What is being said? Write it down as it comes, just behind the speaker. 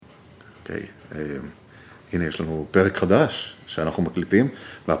אוקיי, הנה יש לנו פרק חדש שאנחנו מקליטים,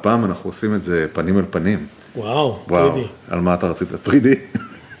 והפעם אנחנו עושים את זה פנים אל פנים. וואו, 3D. על מה אתה רצית? 3D?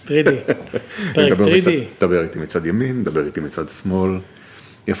 3D, פרק 3D. דבר איתי מצד ימין, דבר איתי מצד שמאל.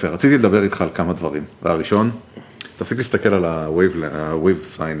 יפה, רציתי לדבר איתך על כמה דברים. והראשון, תפסיק להסתכל על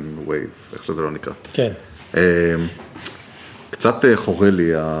ה-wave sign wave, איך שזה לא נקרא. כן. קצת חורה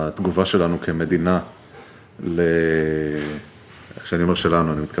לי התגובה שלנו כמדינה, כשאני אומר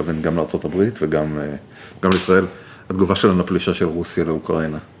שלנו, אני מתכוון גם לארצות הברית וגם לישראל, התגובה שלנו לפלישה של רוסיה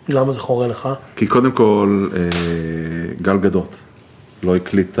לאוקראינה. למה זה חורה לך? כי קודם כל, גל גדות לא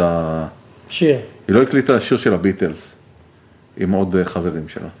הקליטה... שיר. היא לא הקליטה שיר של הביטלס, עם עוד חברים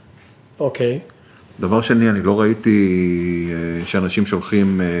שלה. אוקיי. דבר שני, אני לא ראיתי שאנשים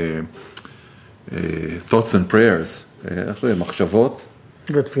שולחים thoughts and prayers, איך זה, מחשבות?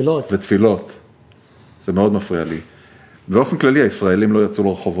 ותפילות. ותפילות. זה מאוד מפריע לי. באופן כללי, הישראלים לא יצאו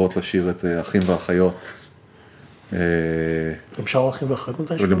לרחובות לשיר את אחים ואחיות. אפשר אחים ואחיות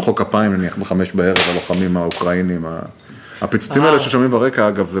מתישהו? ולמחוא כפיים, נניח ב5 בערב, הלוחמים האוקראינים. הפיצוצים האלה ששומעים ברקע,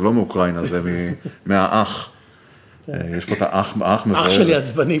 אגב, זה לא מאוקראינה, זה מהאח. יש פה את האח מבוער. אח שלי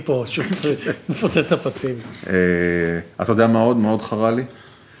עצבני פה, שוב מפוצץ את הפצים. אתה יודע מה עוד מאוד חרה לי?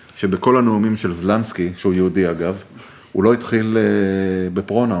 שבכל הנאומים של זלנסקי, שהוא יהודי אגב, הוא לא התחיל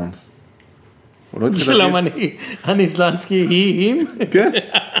בפרונאונס. שלום, אני זלנסקי, היא, הם? כן,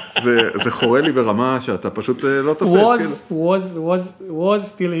 זה חורה לי ברמה שאתה פשוט לא תופס. was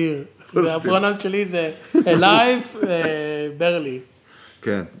still here. הפרונאונס שלי זה alive, barely.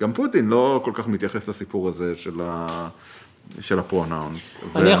 כן, גם פוטין לא כל כך מתייחס לסיפור הזה של הפרונאונס.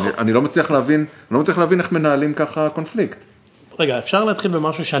 אני לא מצליח להבין איך מנהלים ככה קונפליקט. רגע, אפשר להתחיל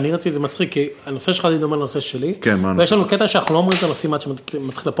במשהו שאני רציתי, זה מצחיק, כי הנושא שלך די דומה לנושא שלי. כן, מה הנושא? ויש לנו קטע שאנחנו לא אומרים את הנושאים עד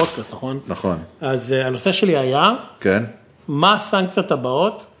שמתחיל הפודקאסט, נכון? נכון. אז הנושא שלי היה, כן. מה הסנקציות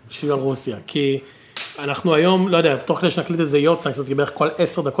הבאות של רוסיה? כי אנחנו היום, לא יודע, תוך כדי שנקליט את זה יהיו סנקציות, כי בערך כל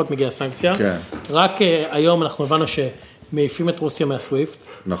 10 דקות מגיעה סנקציה. כן. רק היום אנחנו הבנו שמעיפים את רוסיה מהסוויפט.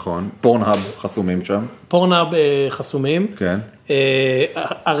 נכון. פורנהאב חסומים שם. פורנהאב חסומים. כן.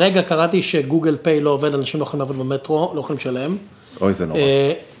 הרגע קראתי שגוגל פיי לא עובד, אנשים לא יכולים לעבוד במטרו, לא יכולים לשלם. אוי, זה נורא.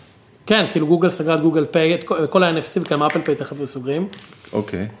 כן, כאילו גוגל סגרה את גוגל פיי, את כל ה-NFC וכאן אפל פיי תכף וסוגרים.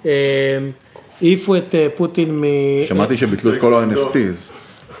 אוקיי. העיפו את פוטין שמעתי שביטלו את כל ה-NFTs.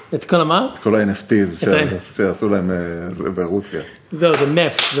 את כל מה? את כל ה-NFTs שעשו להם ברוסיה. זהו, זה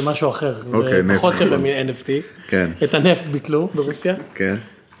נפט, זה משהו אחר. זה פחות שווה מ-NFT. כן. את הנפט ביטלו ברוסיה. כן.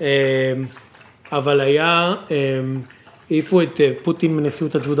 אבל היה... העיפו את פוטין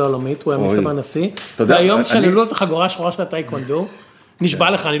מנשיאות הג'ודה העולמית, הוא היה מסתבר הנשיא. והיום שללו את החגורה השחורה של הטייקוונדו,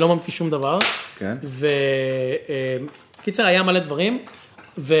 נשבע לך, אני לא ממציא שום דבר. כן. וקיצר, היה מלא דברים,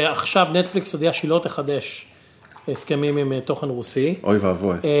 ועכשיו נטפליקס הודיע שהיא לא תחדש הסכמים עם תוכן רוסי. אוי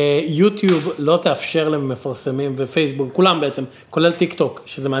ואבוי. יוטיוב לא תאפשר למפרסמים, ופייסבוק, כולם בעצם, כולל טיק טוק,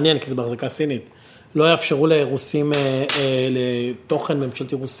 שזה מעניין, כי זה בהחזקה סינית, לא יאפשרו לרוסים, לתוכן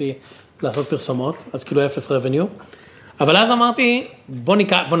ממשלתי רוסי, לעשות פרסומות, אז כאילו 0 revenue. אבל אז אמרתי,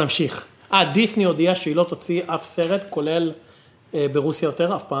 בוא נמשיך. דיסני הודיעה שהיא לא תוציא אף סרט, כולל ברוסיה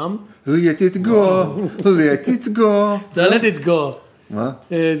יותר, אף פעם. let it go. let it go. מה?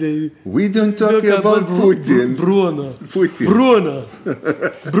 We don't talk about Putin. ברונה. פוטין.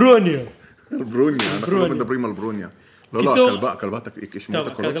 ברוניה. אנחנו לא מדברים על ברוניה. לא, הכלבה ישמעו את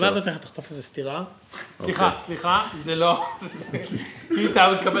הקולות שלה. הכלבה הזאת תחטוף איזה סתירה. סליחה, זה לא... היא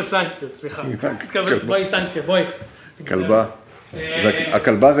תקבל סנקציות, סליחה. בואי סנקציה, בואי. כלבה.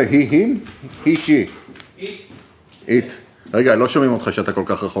 הכלבה זה היא, it. רגע, לא שומעים אותך שאתה כל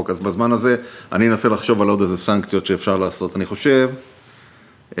כך רחוק, אז בזמן הזה אני אנסה לחשוב על עוד איזה סנקציות שאפשר לעשות. אני חושב,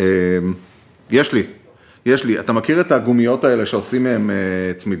 יש לי, אתה מכיר את הגומיות האלה שעושים מהם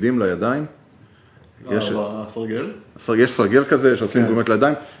צמידים לידיים? סרגל? יש סרגל כזה שעושים גומיות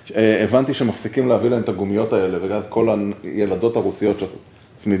לידיים. הבנתי שמפסיקים להביא להם את הגומיות האלה, ואז כל הילדות הרוסיות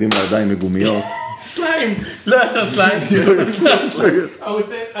צמידים לידיים מגומיות. סליים, לא יותר סליים. אז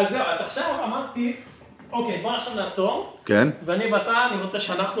זהו, אז עכשיו אמרתי, אוקיי, בוא עכשיו נעצור. כן. ואני אני רוצה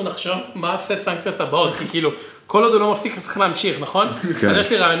שאנחנו נחשוב מה הסט סנקציות הבאות, כי כאילו, כל עוד הוא לא מפסיק, צריך להמשיך, נכון? כן. אז יש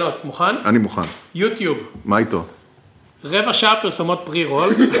לי רעיונות, מוכן? אני מוכן. יוטיוב. מה איתו? 15 דקות פרסומות פרי-רול.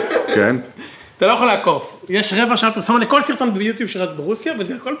 כן. אתה לא יכול לעקוף. יש 15 דקות פרסומות לכל סרטון ביוטיוב שרץ ברוסיה,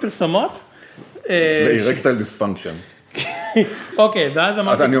 וזה הכל פרסומות. לאירקטייל דיספונקשן. אוקיי, ואז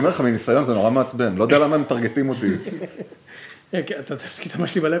אמרתי... אני אומר לך, מניסיון זה נורא מעצבן, לא יודע למה הם מטרגטים אותי. אתה תפסיק את מה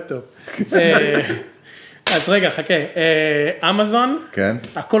שלי בלפטופ. אז רגע, חכה, אמזון, כן.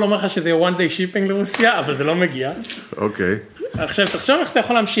 הכל אומר לך שזה יהיה one day shipping לרוסיה, אבל זה לא מגיע. אוקיי. עכשיו, תחשוב איך אתה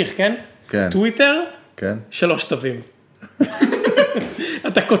יכול להמשיך, כן? כן. טוויטר, כן. 3 תווים. אתה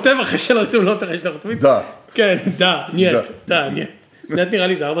אתה כותב אחרי שלא עושים לא תראה שאתה חותמית? דה. כן, דה, נייט. נייט נראה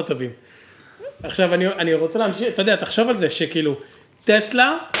לי זה 4 תווים. עכשיו אני רוצה להמשיך, אתה יודע, תחשוב על זה שכאילו,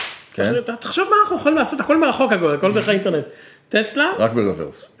 טסלה, תחשוב מה אנחנו יכולים לעשות, הכל מרחוק, הכל דרך האינטרנט. טסלה? רק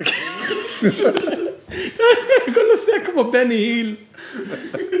ברוורס. הכל נוסע כמו בני היל.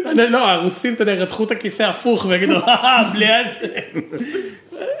 לא, הרוסים, אתה יודע, רתחו את הכיסא הפוך ויגידו, בלי את.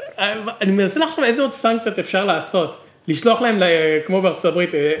 אני מנסה לחשוב איזה עוד סנקציות אפשר לעשות. לשלוח להם, כמו בארצות הברית,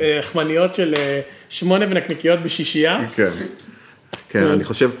 חמניות של 8 ונקניקיות בשישייה. כן. כן, אני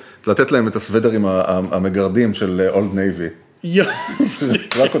חושב, לתת להם את הסוודרים המגרדים של אולד נייבי.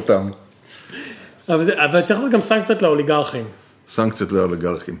 רק אותם. אבל צריך להיות גם סנקציות לאוליגרכים. סנקציות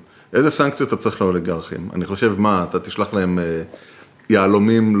לאוליגרכים. איזה סנקציות אתה צריך לאוליגרכים? אני חושב, מה, אתה תשלח להם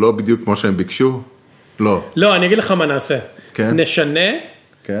יעלומים לא בדיוק כמו שהם ביקשו? לא. לא, אני אגיד לך מה נעשה. כן. נשנה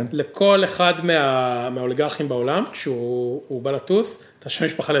כן. לכל אחד מהאוליגרכים בעולם, כשהוא בא לטוס, תשמע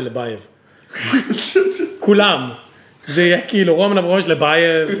משפחה ללבייב. כולם. זה יהיה כאילו רומן אברמוביץ'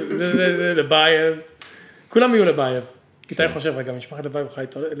 לבייב, זה לבייב. כולם יהיו לבייב. איתי חושב, רגע, משפחת לבייב יכולה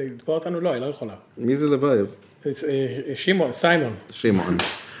לתבוע אותנו? לא, היא לא יכולה. מי זה לבייב? סיימון. שמעון.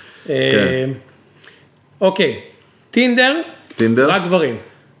 אוקיי, טינדר, טינדר? רק גברים.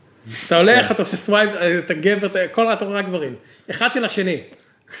 אתה הולך, אתה עושה סווייפ, אתה גבר, כל אתה רואה רק גברים. אחד של השני.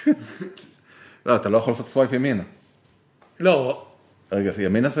 לא, אתה לא יכול לעשות סווייפ ימינה. לא. רגע,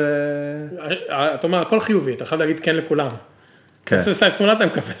 ימינה זה... אתה אומר, הכל חיובי, אתה חייב להגיד כן לכולם. כן. תעשה סווייפ שמאלה, אתה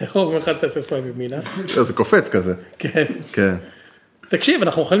מקווה לרוב, ואחד תעשה סווייפ ימינה. זה קופץ כזה. כן. כן. תקשיב,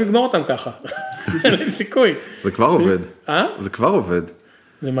 אנחנו יכולים לגמור אותם ככה. אין לי סיכוי. זה כבר עובד. זה כבר עובד.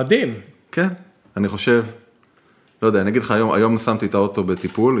 זה מדהים. כן, אני חושב, לא יודע, אני אגיד לך, היום שמתי את האוטו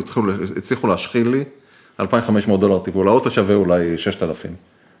בטיפול, הצליחו להשחיל לי $2,500 טיפול, האוטו שווה אולי 6,000,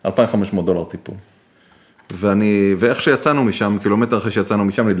 $2,500 טיפול. ואיך שיצאנו משם, קילומטר אחרי שיצאנו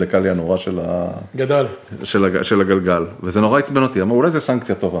משם, נדלקה לי הנורה של הגלגל, וזה נורא עצבן אותי, אמרו, אולי זה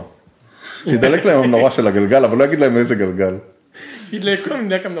סנקציה טובה. שידלק להם הנורה של הגלגל, אבל לא אגיד להם איזה גלגל. שידלקו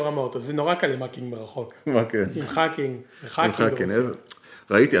נדלק הנורה מהאוטו, זה נורא קל עם האקינג מרחוק. מה כן? עם חאקינג, זה חאקינג.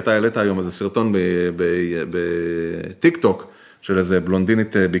 ראיתי, אתה העלית היום איזה סרטון בטיק טוק, של איזה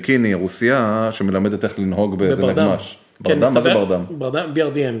בלונדינית ביקיני, רוסיה, שמלמדת איך לנהוג באיזה נגמש. ברדם? מה זה ברדם? ברדם,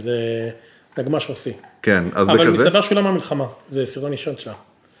 BRDM, זה נגמש רוסי. כן, אז בכזה? אבל מסתבר שהוא לא מהמלחמה, זה סרטון אישון שלה.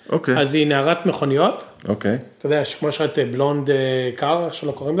 אוקיי. אז היא נערת מכוניות. אוקיי. אתה יודע, כמו יש לך את בלונד קאר,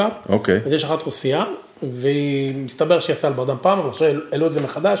 שלא קוראים לה. אוקיי. אז יש אחת רוסיה, והיא מסתבר שהיא עשתה על ברדם פעם, אבל עכשיו העלו את זה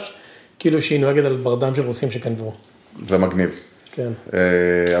מחדש, כאילו שהיא נוהגת על ברדם של רוסים שכנבו. זה מגניב. כן.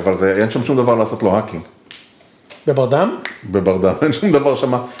 אבל אין שם שום דבר לעשות לו האקינג. בברדם? בברדם, אין שום דבר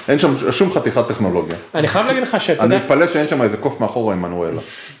שם, אין שם שום חתיכת טכנולוגיה. אני חייב להגיד לך שאתה אני מתפלא שאין שם איזה קוף מאחורה עם מנואלה.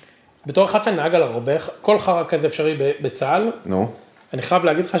 בתור אחד שנהג על הרבה, כל חרא כזה אפשרי בצה"ל, אני חייב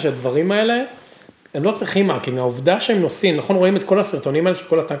להגיד לך שהדברים האלה, הם לא צריכים האקינג, העובדה שהם נוסעים, נכון רואים את כל הסרטונים האלה,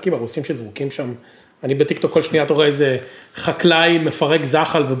 שכל הטנקים הרוסים שזרוקים שם, אני בטיקטוק כל שנייה אתה רואה איזה חקלאי מפרק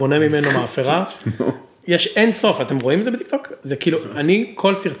זחל ובונה ממנו מאפרה, יש אין סוף, אתם רואים את זה בטיקטוק? זה כאילו, אני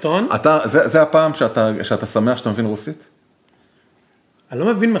כל סרטון... זה הפעם שאתה שמח שאתה מבין רוסית? אני לא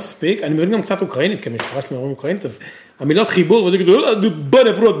מבין מספיק, אני מבין גם קצת אוקראינית, כי המשפחה שלי אומרים אוקראינית, אז המילות חיבור, וזה כאילו, בוא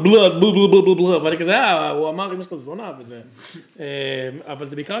נפרות, בלה, ואני כזה, הוא אמר, אמא שלו זונה, וזה. אבל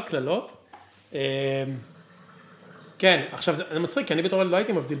זה בעיקר כללות. כן, עכשיו, זה מצחיק, כי אני בתור לא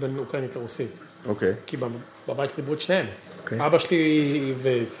הייתי מבדיל בין אוקראינית לרוסית. אוקיי. כי בבית שלי דיברו את שניהם. אבא שלי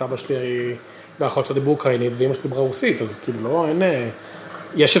וסבא שלי ואחות שלי דיברו אוקראינית, ואמא שלי דיברה רוסית, אז כאילו לא, אין...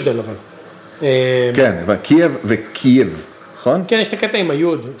 יש הבדל אבל. כן, וקייב וקייב. נכון? כן, יש את הקטע עם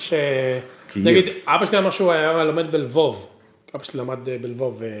היוד, נגיד, אבא שלי אמר שהוא היה לומד בלבוב, אבא שלי למד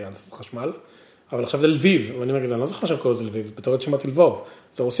בלבוב על חשמל, אבל עכשיו זה לביב, ואני אומר, אני לא זוכר שקוראים לזה לביב, בתור עוד שמעתי לבוב,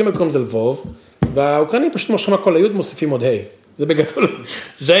 אז הרוסים קוראים לזה לבוב, והאוקראינים פשוט מושכים כל היוד, מוסיפים עוד היי, זה בגדול,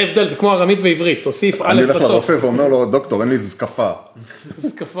 זה ההבדל, זה כמו ארמית ועברית, תוסיף א' בסוף. אני הולך לרופא ואומר לו, דוקטור, אין לי זקפה.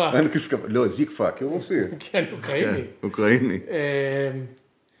 זקפה. אין לי זקפה, לא, זקפה, כי הוא רוסי. כן, אוקראיני. אוקראיני.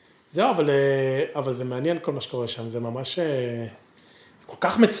 זהו, אבל זה מעניין כל מה שקורה שם, זה ממש כל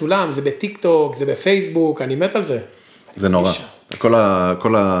כך מצולם, זה בטיק-טוק, זה בפייסבוק, אני מת על זה. זה נורא,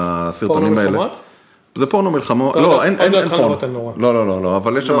 כל הסרטונים האלה. פורנו מלחמות? זה פורנו מלחמות, לא, אין פורנו. לא,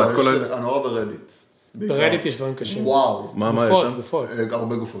 אבל יש שם את כל... הנורא ברדיט. ברדיט יש דברים קשים. וואו. מה יש שם? גופות.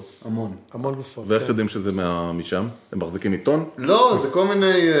 הרבה גופות, המון. המון גופות. ואיך יודעים שזה משם? הם מחזיקים עיתון? לא, זה כל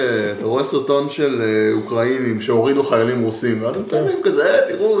מיני, אתה רואה סרטון של אוקראינים שהורידו חיילים רוסים, ואתם תראים כזה,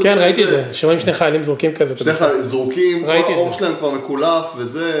 תראו. כן, ראיתי את זה, שומעים שני חיילים זרוקים כזה. שני חיילים זרוקים, כל האור שלהם כבר מקולף,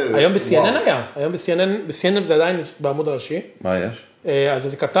 וזה... היום ב-CNN היה, היום ב-CNN זה עדיין בעמוד הראשי. מה יש? אז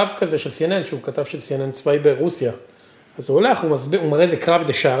זה כתב כזה של CNN, שהוא כתב של CNN צבאי ברוסיה. אז הוא הולך, הוא מראה איזה קרב,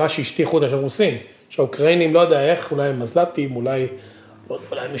 איזה שערה שהשתיחו אותה של רוסים, שהאוקראינים, לא יודע איך, אולי הם מזל"טים, אולי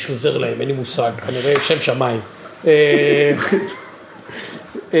מישהו עוזר להם, אין לי מושג, כנראה שם שמיים.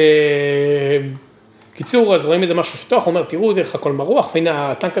 קיצור, אז רואים איזה משהו שטוח, הוא אומר, תראו, איך הכל מרוח,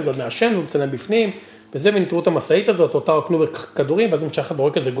 והנה הטנק הזה מעשן, הוא מצלם בפנים, וזה, ותראו את המשאית הזאת, אותה רקנו בכדורים, ואז הוא משחק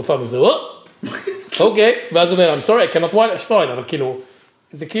בורק איזה גופה, וזה, אוקיי, ואז הוא אומר, I'm sorry, I cannot watch, sorry, אבל כאילו,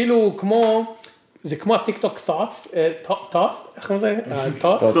 זה כאילו כמו, זה כמו הטיקטוק thoughts, איך זה?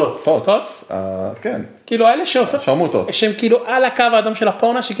 thoughts? כן. כאילו האלה שעושות, שרמוטות. שהם כאילו על הקו האדם של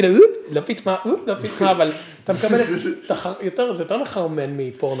הפורנה, שכאילו, לא פתמה, אבל אתה מקבל, זה יותר מחרמן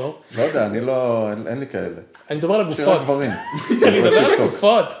מפורנו. לא יודע, אין לי כאלה. אני מדבר על הגופות. שירה גברים. אני מדבר על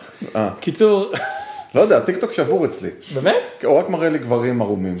הגופות. קיצור. לא יודע, טיקטוק שבור אצלי. באמת? הוא רק מראה לי גברים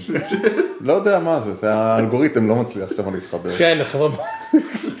ערומים. לא יודע מה זה, זה האלגוריתם לא מצליח שם להתחבר. כן, לחבר.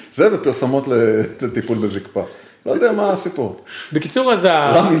 זה בפרסומות לטיפול בזקפה. לא יודע מה הסיפור. בקיצור, אז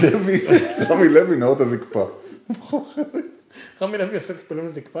רמי לוי נאות הזקפה. רמי לוי עושה טיפולים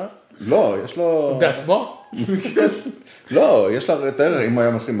בזקפה? לא, יש לו... בעצמו? לא, יש לה, תאר, אם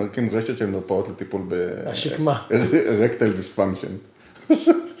היה מקים רשת של מרפאות לטיפול השקמה. רקטייל דיספנקשן.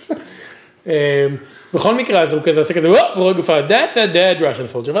 בכל מקרה, אז הוא כזה עושה כזה, והוא רואה גופה, that's a dead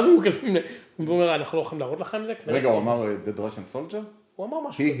Russian soldier, ואז הוא כזה, הוא אומר, אנחנו לא יכולים להראות לכם זה? רגע, הוא אמר dead Russian soldier? הוא אמר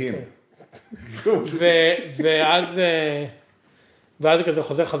משהו כזה. ואז הוא כזה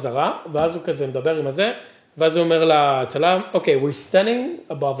חוזר חזרה, ואז הוא כזה מדבר עם הזה, ואז הוא אומר לצלם, אוקיי, we're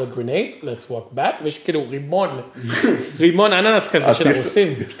standing above a grenade, let's walk back, ויש כאילו רימון אננס כזה של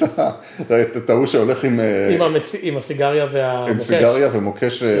הרוסים. יש את ההוא שהולך עם הסיגריה והמוקש. עם סיגריה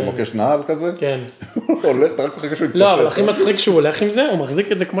ומוקש נעל כזה. כן. הוא הולך, אתה רק אחרי שהוא יתפוצץ. לא, אבל הכי מצחיק שהוא הולך עם זה, הוא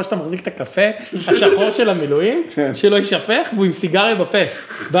מחזיק את זה כמו שאתה מחזיק את הקפה השחור של המילואים, שלא יישפך, והוא עם סיגריה בפה.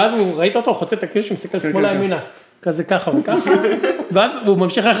 ואז הוא, ראית אותו, הוא חוצה את הכביש, הוא מסתכל שמאלה ימינה. כזה ככה וככה, ואז הוא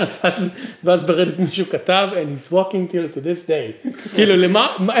ממשיך ללכת, ואז ברדית מישהו כתב, and he's walking till to this day. כאילו,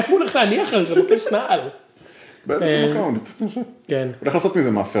 איפה הוא הולך להניח על זה? מוקש נעל. באיזשהו מקום. כן. הולך לעשות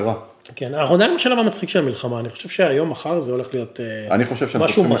מזה מאפרה. כן, אנחנו עדיין בשלב המצחיק של המלחמה, אני חושב שהיום מחר זה הולך להיות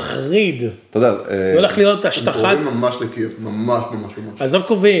משהו מחריד. אתה יודע. זה הולך להיות השטחת. הם קרובים ממש לקייב, ממש. עזוב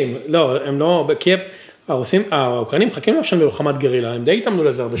קרובים, לא, הם לא, בקייב, האוקראינים מחכים עכשיו מלחמת גרילה, הם די התאמנו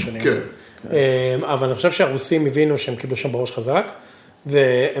לזה הרבה שנים. כן. אבל אני חושב שהרוסים הבינו שהם קיבלו שם בראש חזק,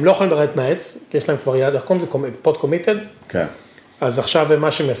 והם לא יכולים לרדת מהעץ, כי יש להם כבר יד, איך קוראים זה פוט קומיטד. כן. אז עכשיו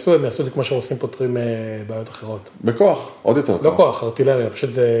מה שהם יעשו, הם יעשו את זה כמו שהרוסים פותרים בעיות אחרות. בכוח, עוד יותר. לא כוח, ארטילריה,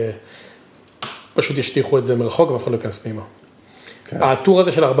 פשוט ישטיחו את זה מרחוק, ואף אחד לא ייכנס פנימה. הטור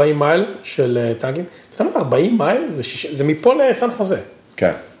הזה של 40 מייל של טנקים, זאת אומרת 40 מייל, זה מפה לסן חוזה.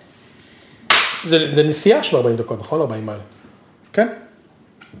 כן. זה נסיעה של 40 דקות, נכון? 40 מייל. כן.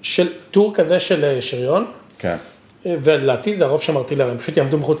 של טור כזה של שריון. כן. ולדעתי זה הרוב שם ארטילריה, הם פשוט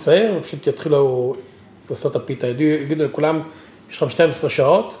יעמדו מחוץ לעיר, ופשוט יתחילו לעשות את הפיתה, יגידו לכולם, יש לכם 12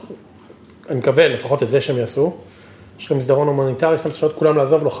 שעות, אני מקווה לפחות את זה שהם יעשו, יש לכם מסדרון הומניטרי, 12 שעות, כולם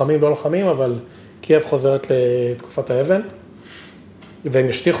לעזוב, לוחמים, לא לוחמים, אבל קייב חוזרת לתקופת האבן, והם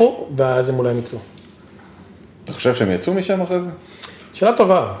ישטיחו, ואז הם אולי יצאו. אתה חושב שהם יצאו משם אחרי זה? שאלה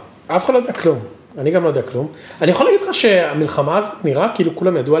טובה, אף אחד לא יודע כלום, אני גם לא יודע כלום. אני יכול להגיד לך שהמלחמה הזאת נראה כאילו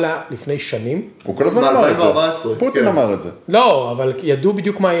כולם ידעו עליה לפני שנים. הוא כל הזמן אמר את זה, פוטין אמר את זה. לא, אבל ידעו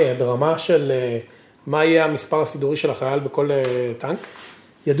בדיוק מה יהיה, ברמה של מה יהיה המספר הסידורי של החייל בכל טנק.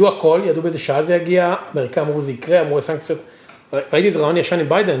 ידעו הכל, ידעו באיזה שעה זה יגיע, אמריקה אמרו זה יקרה, אמרו סנקציות. ראיתי איזה רעיון ישן עם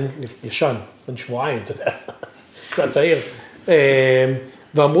ביידן, ישן, בן שבועיים, אתה יודע, הוא הצעיר.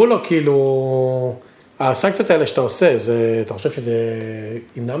 ואמרו לו כאילו, הסנקציות האלה שאתה עושה, אתה חושב שזה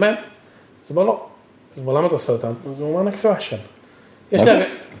ימנע מהם? אז הוא אומר לא. אז למה אתה עושה אותם? אז הוא אומר next question. יש להם,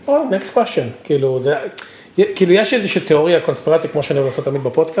 next question. כאילו יש איזושהי תיאוריה, קונספירציה, כמו שאני אוהב לעשות תמיד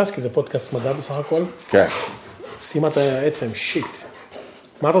בפודקאסט, כי זה פודקאסט מדע בסך הכל. כן. שימה את העצם, שיט.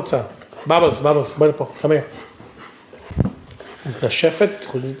 מה את רוצה? בבוס, בואי לפה, חמי. נשפת.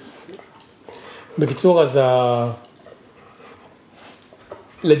 בקיצור, אז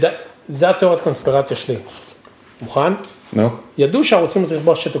זה התיאוריית קונספירציה שלי. מוכן? נו. ידעו שהרוצים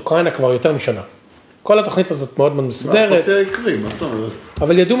לכבוש את אוקראינה כבר יותר משנה. כל התוכנית הזאת מאוד מאוד מסודרת. מה חצי העיקרי, מה זאת אומרת?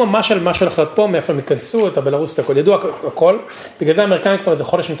 אבל ידעו ממש על מה שהולך להיות פה, מאיפה הם ייכנסו, את הבלרוס, את הכל. ידעו הכל. בגלל זה האמריקאים כבר איזה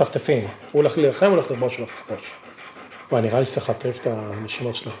חודש מטפטפים. הוא הולך להילחם, הוא הולך לכבוש, הוא הולך לכבוש. וואי, נראה לי שצריך להטריף את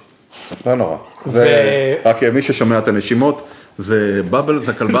הנשימות שלו. לא נורא. רק מי ששומע את הנשימות, זה בבל,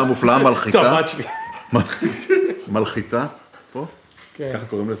 זה הכלבה המופלאה מלחיתה. זה המעט שלי. מלחיתה, פה? ככה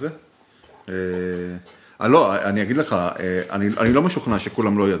קוראים לזה? לא, אני אגיד לך, אני לא משוכנע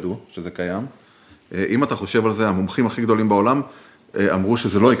שכולם לא ידעו שזה קיים. אם אתה חושב על זה, המומחים הכי גדולים בעולם אמרו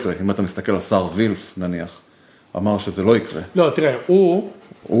שזה לא יקרה. אם אתה מסתכל על שר וילף, נניח, אמר שזה לא יקרה. לא, תראה,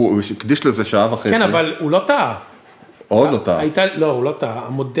 הוא הקדיש לזה שעה וחצי. כן, אבל הוא לא טעה. עוד לא טעה. לא, הוא לא טעה.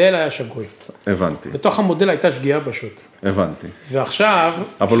 המודל היה שגוי. הבנתי. בתוך המודל הייתה שגיאה פשוט. הבנתי. ועכשיו...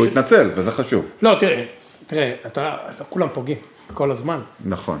 אבל הוא התנצל, וזה חשוב. לא, תראה, כולם פוגעים כל הזמן.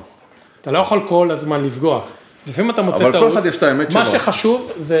 נכון. אתה לא יכול כל הזמן לפגוע. לפעמים אתה מוצא אבל כל אחד יש את האמת שלו. מה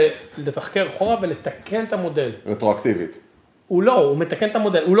שחשוב זה לתחקר אחורה ולתקן את המודל. רטרואקטיבית. הוא מתקן את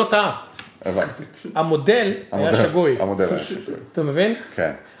המודל, הוא לא טעה. הבנתי. המודל היה שגוי. המודל היה שגוי. אתה מבין?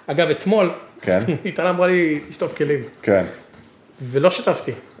 כן. אגב, אתמול, כן. איתנה אמרה לי לשטוף כלים. כן. ולא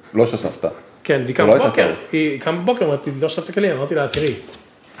שטפתי. לא שטפת. כן, והיא קמה בבוקר. היא קמה בבוקר, אמרתי, לא שטפתי כלים. אמרתי לה, תראי,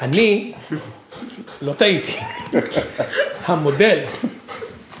 אני לא טעיתי. המודל,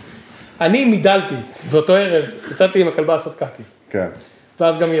 אני מידלתי באותו ערב, יצאתי עם הכלבה לעשות קקי. כן.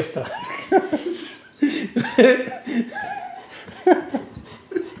 ואז גם היא עשתה.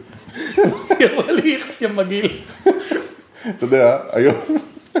 היא אמרה לי, יחסי מגעיל. אתה יודע,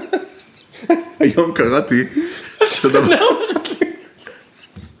 היום קראתי, השכנה,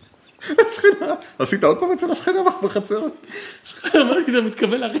 עשית עוד פעם אצל השכנה בחצר? השכנה אמרתי, אתה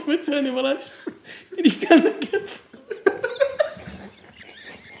מתכוון להרים את זה, אני אומר לה, אני אשתה נגף.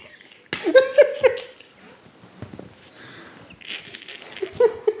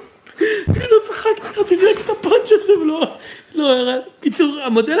 אני לא צחקתי, רציתי להגיד את הפאנץ' הזה, ולא, קיצור,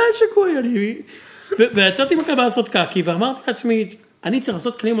 המודל היה שקוי, ויצאתי עם הכלבה לעשות קקי, ואמרתי לעצמי, אני צריך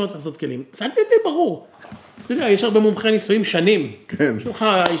לעשות כלים או לא צריך לעשות כלים? שמתי את זה ברור. אתה יודע, יש הרבה מומחי ניסויים שנים. כן.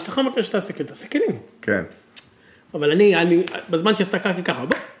 אשתך מתי שתעשה כלים, תעשה כלים. כן. אבל אני, בזמן שעשתה קקי ככה,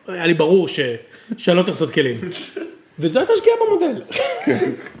 היה לי ברור שאני לא צריך לעשות כלים. וזו הייתה שגיאה במודל.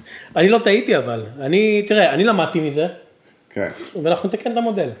 אני לא טעיתי אבל, תראה, אני למדתי מזה. כן. ואנחנו נתקן את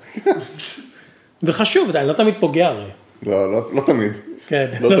המודל. וחשוב, אני לא תמיד פוגע הרי. לא תמיד.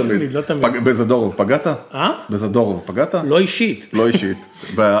 כן, לא תמיד. בזדורוב פגעת? אה? בזדורוב פגעת? לא אישית. לא אישית.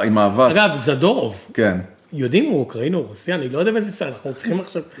 עם אהבה. אגב, זדורוב. כן. יודעים הוא אוקראיני או רוסי, אני לא יודע באיזה צד, אנחנו צריכים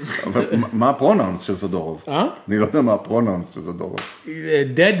עכשיו... אבל מה הפרונאונס של זדורוב? אני לא יודע מה הפרונאונס של זדורוב.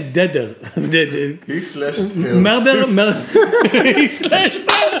 deader. He slashed her. murder. He slashed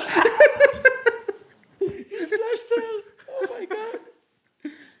her. He slashed her. Oh my God.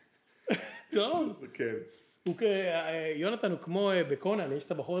 טוב. כן. יונתן הוא כמו בקונן, יש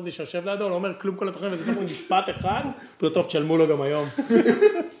את הבחור הזה שיושב לידו, לא אומר כלום כל התוכנית, וזה תוך משפט אחד, טוב, תשלמו לו גם היום.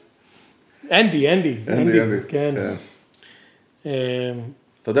 אנדי. כן.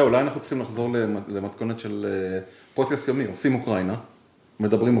 אתה יודע, אולי אנחנו צריכים לחזור למתכונת של פודקאסט יומי, עושים אוקראינה,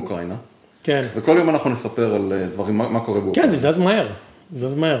 מדברים אוקראינה. כן. וכל יום אנחנו נספר על דברים, מה קורה באוקראינה. כן, זה זז מהר.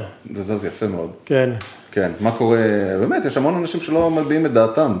 זה זז יפה מאוד. כן. כן, מה קורה, באמת, יש המון אנשים שלא מביעים את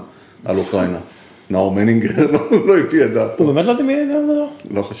דעתם על אוקראינה. נאור מנינגר לא הביע את דעתו. הוא באמת לא הביע את דעתו?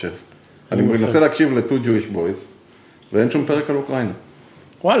 לא חושב. אני מנסה להקשיב ל-2 Jewish Boys, ואין שום פרק על אוקראינה.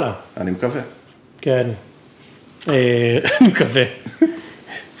 וואלה. אני מקווה. כן. אני מקווה. הוא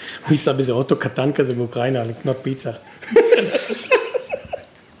ייסע באיזה אוטו קטן כזה באוקראינה, לקנות פיצה.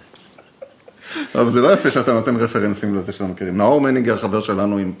 אבל זה לא יפה שאתה נותן רפרנסים לזה שלא מכירים. נאור מנינגר, חבר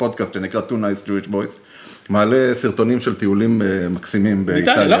שלנו עם פודקאסט שנקרא 2 Nice Jewish Boys, מעלה סרטונים של טיולים מקסימים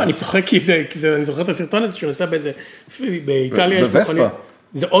באיטליה. לא, אני צוחק כי אני זוכר את הסרטון הזה שהוא נוסע באיטליה. בווספה.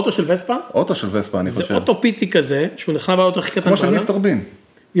 זה אוטו של וספה? אוטו של וספה, אני חושב. זה אוטו פיצי כזה, שהוא נחלב באוטו הכי קטן. כמו של מיסטר בין.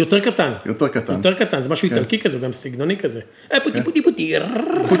 יותר קטן. יותר קטן. זה משהו איטלקי כזה, גם סגנוני כזה.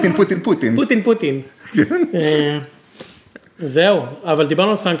 פוטין. זהו, אבל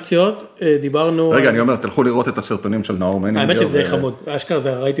דיברנו על סנקציות, דיברנו... רגע, אני אומר, תלכו לראות את הסרטונים של נאור מנינגר. האמת שזה די חמוד, אשכרה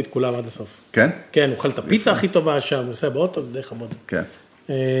זה ראיתי את כולם עד הסוף. כן? כן, הוא אוכל את הפיצה הכי טובה שם, הוא נוסע באוטו, זה די חמוד. כן.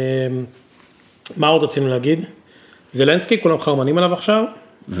 מה עוד רצינו להגיד? זלנסקי, כולם חרמנים עליו עכשיו?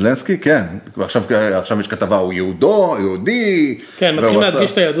 זלנסקי, כן. עכשיו יש כתבה, הוא יהודי. כן, מתחילים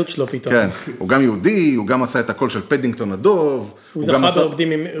להדגיש את היהדות שלו פתאום. כן, הוא גם יהודי, הוא גם עשה את הכל של פדינגטון הדוב. הוא זכה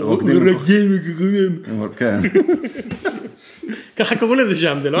ברוקדים עם... כן. ככה קראו לזה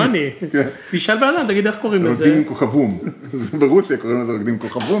שם, זה לא אני. תשאל באדם, תגיד איך קוראים לזה. רוקדים עם כוכבום. ברוסיה קוראים לזה רוקדים עם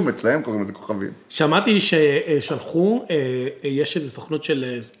כוכבום, אצלהם קוראים לזה כוכבים. שמעתי ששלחו, יש איזו סוכנות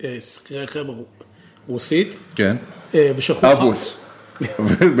של שכירי רכב רוסית. כן. ושלחו... אבוס.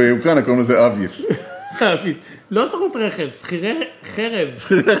 באוקראינה קוראים לזה אביס. לא סוכנות רכב, שכירי חרב.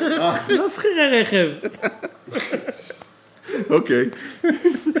 לא שכירי רכב. אוקיי.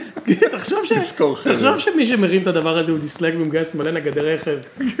 תחשוב שמי שמרים את הדבר הזה הוא דיסלק ומגייס מלא נגדי רכב.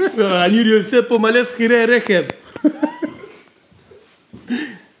 אני עושה פה מלא שכירי רכב.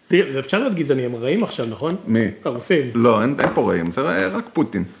 תראה, זה אפשר להיות גזעני, הם רעים עכשיו, נכון? מי? הרוסים. לא, אין פה רעים, זה רק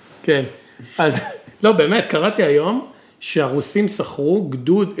פוטין. כן. אז, לא, באמת, קראתי היום שהרוסים שכרו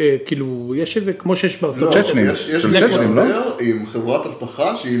גדוד, כאילו, יש איזה, כמו שיש בארצות. צ'צ'נים. יש צ'צ'נים, לא? עם חברת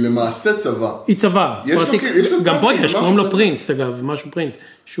אבטחה שהיא למעשה צבא. היא צבא. יש לו גם פה יש, קוראים לו משהו פרינס, אגב, משהו פרינס,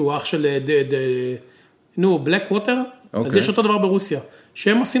 שהוא אח של, בלק ווטר, אז יש אותו דבר ברוסיה,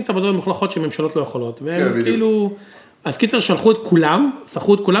 שהם עושים את העבודות המוחלחות שממשלות לא יכולות, והם כאילו, אז קיצר שלחו את כולם,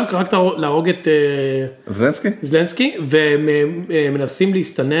 שכרו את כולם, רק להרוג את זלנסקי, והם מנסים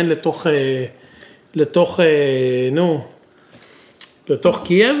להסתנן לתוך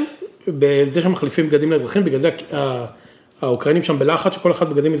קייב, בזה שהם מחליפים בגדים לאזרחים, בגלל זה האוקראינים שם בלחץ, שכל אחד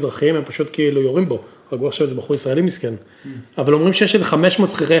בגדים אזרחיים, הם פשוט כאילו יורים בו, רגוע עכשיו איזה בחור ישראלי מסכן, אבל אומרים שיש איזה 500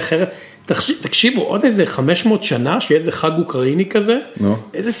 שכירי חרב, תקשיבו, עוד איזה 500 שנה, שיהיה איזה חג אוקראיני כזה,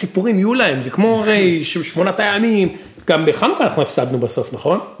 איזה סיפורים יהיו להם, זה כמו הרי 8 הימים, גם בחנוכה אנחנו הפסדנו בסוף,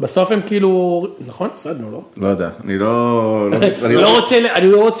 נכון? בסוף הם כאילו, נכון? הפסדנו, לא? לא יודע, אני לא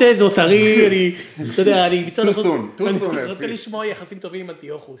לא רוצה אזוטרי, אני, אתה יודע, אני רוצה לשמוע יחסים טובים עם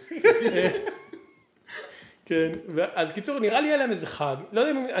אנטיוכוס. כן, אז קיצור, נראה לי היה להם איזה חג, לא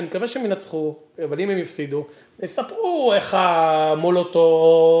יודע, אני מקווה שהם ינצחו, אבל אם הם יפסידו, יספרו איך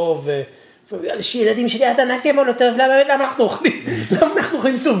המולוטוב, שילדים שלי, אתה נעשה מולוטוב, למה אנחנו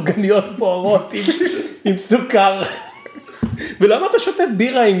אוכלים סופגניות בוערות עם סוכר, ולמה אתה שותה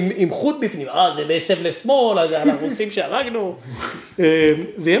בירה עם חוט בפנים, זה בהסב לשמאל, על הרוסים שהרגנו,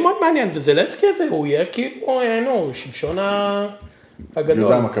 זה יהיה מאוד מעניין, וזלנסקי הזה, הוא יהיה כאילו, שמשון הגדול.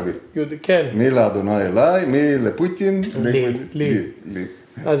 יהודה המכבי. כן. מי לאדוני אליי, מי לפוטין? לי.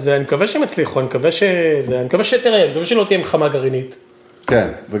 אז אני מקווה שהם הצליחו, אני מקווה שתראה, אני מקווה שלא תהיה מלחמה גרעינית. כן,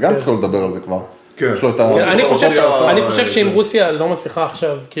 וגם תתחילו לדבר על זה כבר. כן. אני חושב שאם רוסיה לא מצליחה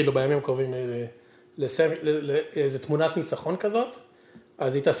עכשיו, כאילו בימים הקרובים, לאיזו תמונת ניצחון כזאת,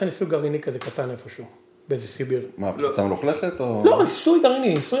 אז היא תעשה ניסוי גרעיני כזה קטן איפשהו, באיזה סיביר. מה, פצצה מלוכלכת או? לא, ניסוי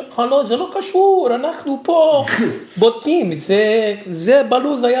גרעיני, זה לא קשור, אנחנו פה בודקים, זה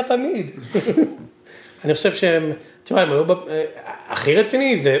בלוז היה תמיד. אני חושב שהם, תשמע, הם היו הכי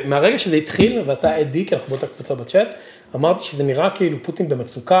רציני, זה מהרגע שזה התחיל, ואתה עדי, כי אנחנו באותה קבוצה בצ'אט, אמרתי שזה נראה כאילו פוטין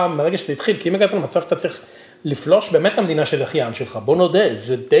במצוקה, מהרגע שזה התחיל, כי אם הגעת למצב שאתה צריך לפלוש באמת למדינה של אחיין שלך, בוא נודה,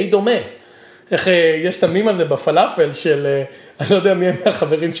 זה די דומה. איך יש את המים הזה בפלאפל של, אני לא יודע מי הם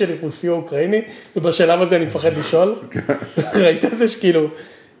החברים שלי, רוסי או אוקראיני, ובשלב הזה אני מפחד לשאול. ראית את זה שכאילו,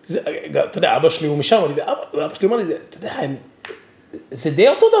 אתה יודע, אבא שלי הוא משם, אבא שלי אומר לי, אתה יודע, זה די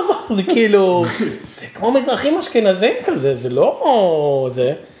אותו דבר, זה כאילו, זה כמו מזרחים אשכנזים כזה, זה לא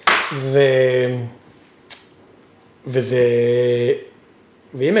זה, וזה,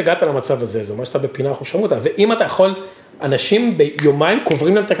 ואם הגעת למצב הזה, זה אומר שאתה בפינה, אנחנו שומעים אותה, ואם אתה יכול, אנשים ביומיים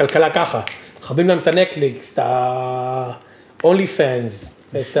קוברים להם את הכלכלה ככה, מחברים להם את הנטפליקס, את ה-only fans,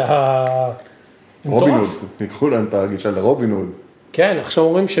 את ה... רובינוד, ניקחו להם את הגישה לרובינוד. כן, עכשיו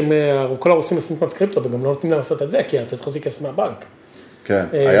אומרים שכל הרוסים עושים לקנות קריפטו, וגם לא נותנים להם לעשות את זה, כי אתה צריך להוציא כסף מהבנק. כן,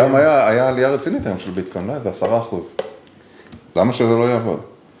 היום היה עלייה רצינית היום של ביטקוין, לא? זה 10%. למה שזה לא יעבוד?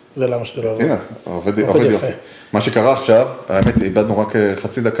 זה למה שזה לא יעבוד. הנה, עובד יופי. מה שקרה עכשיו, האמת, איבדנו רק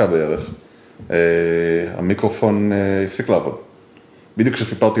חצי דקה בערך. המיקרופון הפסיק לעבוד. בדיוק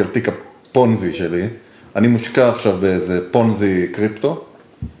כשסיפרתי על תיק הפונזי שלי, אני מושקע עכשיו באיזה פונזי קריפטו,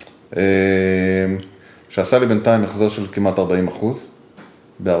 שעשה לי בינתיים החזר של כמעט 40%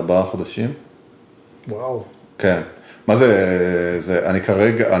 ב4 חודשים. וואו. כן. מה זה,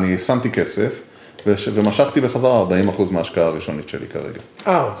 אני שמתי כסף, ומשכתי בחזרה 40% מההשקעה הראשונית שלי כרגע.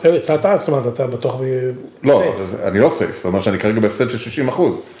 זהו, יצאת, זאת אומרת, אתה בטוח בסייף. לא, אני לא סייף, זאת אומרת שאני כרגע בהפסד של 60%.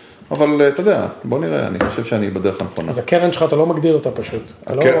 אבל אתה יודע, בוא נראה, אני חושב שאני בדרך הנכונה. אז הקרן שלך, אתה לא מגדיר אותה פשוט.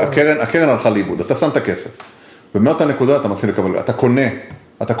 הקרן הלכה לאיבוד, אתה שם את הכסף. ומאותה נקודה אתה מתחיל לקבל,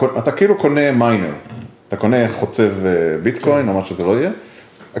 אתה כאילו קונה מיינר, אתה קונה חוצב ביטקוין, או מה שזה לא יהיה,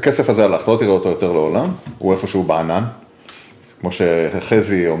 הכסף הזה הלך, לא תראה אותו יותר לעולם, הוא איפשהו בענן, כמו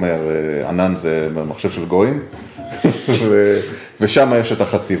שחזי אומר, ענן זה מחשב של גויים, ושם יש את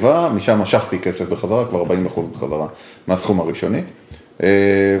החציבה, משם משכתי כסף בחזרה, כבר 40% בחזרה מהסכום הראשוני,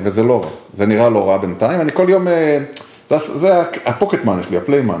 וזה לא רע, זה נראה לא רע בינתיים, אני כל יום, זה הפוקט מאני שלי,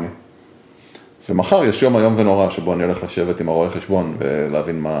 הפליי מאני, ומחר יש יום היום ונורא שבו אני הולך לשבת עם הרואה חשבון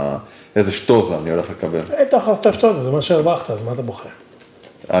ולהבין איזה שטוזה אני הולך לקבל. אתה חושב שטוזה, זה מה שהרווחת, אז מה אתה בוחר?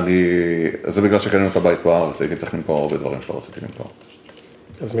 זה בגלל שקנינו את הבית בארץ, הייתי צריך למכור הרבה דברים שלא רציתי למכור.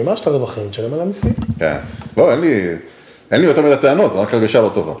 אז ממה שאתה רווחים, תשלם על המיסים? כן, לא, אין לי יותר מדי טענות, זה רק הרגשה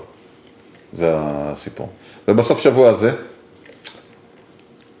לא טובה. זה הסיפור. ובסוף שבוע הזה,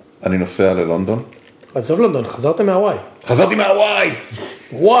 אני נוסע ללונדון. עזוב לונדון, חזרת מהוואי. חזרתי מהוואי!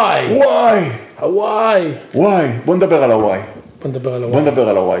 הוואי! בוא נדבר על הוואי.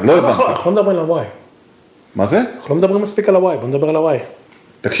 לא הבנתי. אנחנו לא מדברים על הוואי. מה זה? אנחנו לא מדברים מספיק על הוואי, בוא נדבר על הוואי.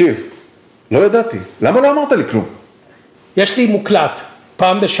 תקשיב, לא ידעתי. למה לא אמרת לי כלום? יש לי מוקלט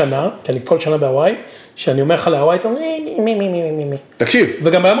פעם בשנה, כי אני כל שנה בהוואי, שאני אומר לך להוואי, אתה אומר, מי. תקשיב.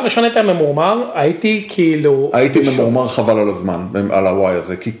 וגם ביום הראשון הייתה ממורמר, הייתי כאילו... הייתי ממורמר חבל על הזמן, על הוואי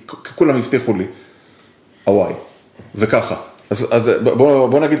הזה, כי כולם הבטיחו לי, הוואי, וככה. אז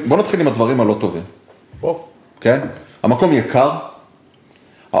בוא נתחיל עם הדברים הלא טובים. בוא. כן? המקום יקר,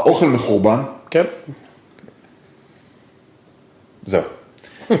 האוכל מחורבן. כן. זהו.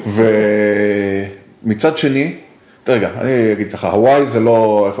 ומצד שני, רגע, אני אגיד ככה, הוואי זה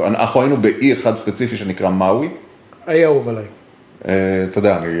לא, אנחנו היינו באי אחד ספציפי שנקרא מאוי. היה אהוב עליי. אתה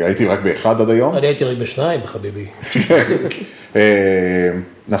יודע, אני הייתי רק באחד עד היום. אני הייתי רק בשניים, חביבי.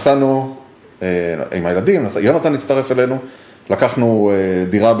 נסענו עם הילדים, יונתן הצטרף אלינו, לקחנו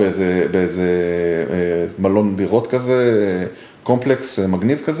דירה באיזה מלון דירות כזה, קומפלקס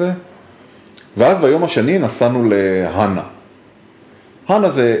מגניב כזה, ואז ביום השני נסענו להנה. הנה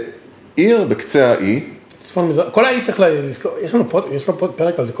זה עיר בקצה האי. צפון מזרח, כל האי צריך לזכור, יש לנו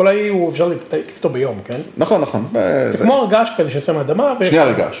פרק על זה, כל האי הוא אפשר להקיף אותו ביום, כן? נכון. זה כמו הרגש כזה שיוצא מהאדמה. שני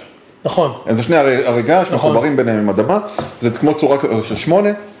הרגש. נכון. זה שני הרגש, מחוברים ביניהם עם אדמה, זה כמו צורה של 8,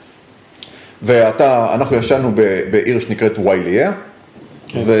 ואנחנו ישנו בעיר שנקראת וייליה,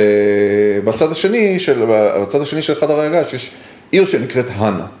 ובצד השני של אחד הרגש יש עיר שנקראת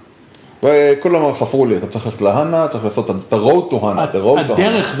הנה. וכולם חפרו לי, אתה צריך ללכת להנה, צריך לעשות את ה-road to הנה.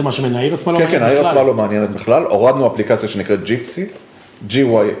 הדרך זה מה שמעניין, העיר עצמה לא מעניינת בכלל. כן, העיר עצמה לא מעניינת בכלל. הורדנו אפליקציה שנקראת ג'יפסי,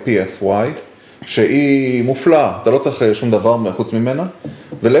 GYPSY, שהיא מופלאה, אתה לא צריך שום דבר חוץ ממנה,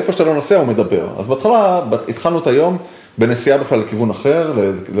 ולאיפה שאתה לא נוסע הוא מדבר. אז בהתחלה התחלנו את היום בנסיעה בכלל לכיוון אחר,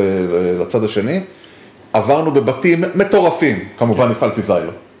 לצד השני, עברנו בבתים מטורפים, כמובן הפעלתי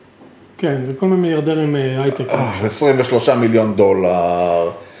זיילו. כן, זה כל מיני מיליארדרים הייטק. 23 מיליון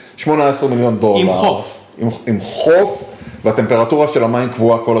דולר, 18 מיליון דולר. עם חוף. עם חוף, והטמפרטורה של המים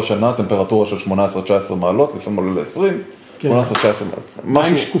קבועה כל השנה, טמפרטורה של 18-19 מעלות, לפעמים עולה ל-20, 18-19 מעלות.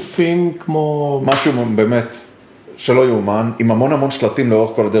 מים שקופים כמו... משהו באמת שלא יאומן, עם המון שלטים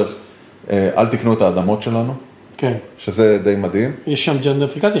לאורך כל הדרך, אל תקנו את האדמות שלנו. כן. שזה די מדהים. יש שם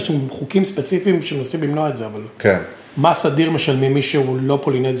ג'נדריפיקציה, יש שם חוקים ספציפיים שמנסים למנוע את זה, אבל... כן. מס אדיר משלמים מי שהוא לא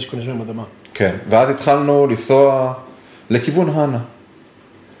פולינזי שקונה שם אדמה. כן, ואז התחלנו לנסוע לכיוון הנה.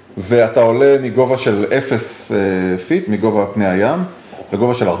 ואתה עולה מגובה של 0 פיט, מגובה פני הים,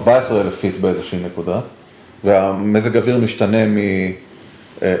 לגובה של 14,000 פיט באיזושהי נקודה, והמזג אוויר משתנה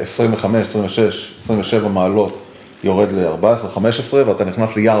מ-25, 26, 27 מעלות, יורד ל-14, 15, ואתה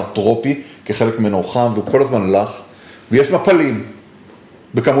נכנס ליער טרופי, כחלק ממנו חם, והוא כל הזמן לח, ויש מפלים,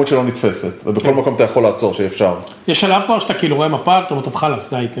 בכמות שלא נתפסת, ובכל מקום אתה יכול לעצור שאפשר. יש שלב כבר שאתה כאילו רואה מפה, ואתה אומר, טוב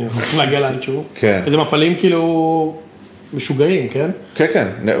חלאס, די, אנחנו צריכים להגיע לאנשהו. כן. וזה מפלים כאילו משוגעים, כן? כן,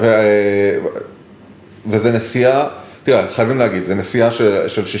 וזה נסיעה, תראה, חייבים להגיד, זה נסיעה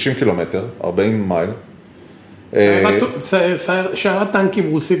של 60 קילומטר, 40 מייל. שיירת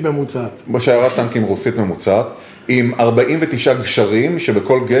טנקים רוסית ממוצעת. בשיירת טנקים רוסית ממוצעת, עם 49 גשרים,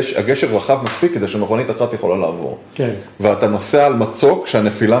 שבכל הגשר רחב מספיק כדי שמכונית אחת יכולה לעבור. כן. ואתה נוסע על מצוק,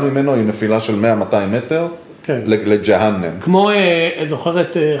 שהנפילה ממנו היא נפילה של 100-200 מטר, כן. לג'הנם. כמו,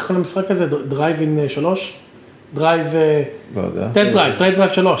 זוכרת, איך המשחק הזה, דרייב אין 3? דרייב... לא יודע. טסט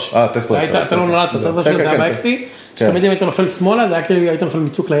דרייב 3. טסט דרייב. אתה לא נולדת, אתה זוכר שזה היה באקסטי, שתמיד אם היית נופל שמאלה, זה היה כאילו היית נופל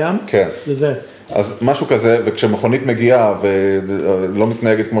מצוק לים. כן. וזה. אז משהו כזה, וכשמכונית מגיעה ולא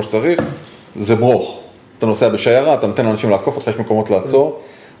מתנהגת כמו שצריך, זה ברוך. אתה נוסע בשיירה, אתה נותן לאנשים לעקוף אותך, יש מקומות לעצור.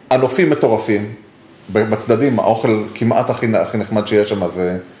 הנופים מטורפים, בצדדים, האוכל כמעט הכי נחמד שיש שם,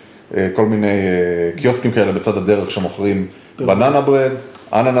 זה כל מיני קיוסקים כאלה בצד הדרך שמוכרים בננה ברד,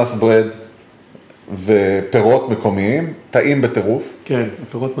 אננס ברד, ופירות מקומיים, טעים בטירוף. כן,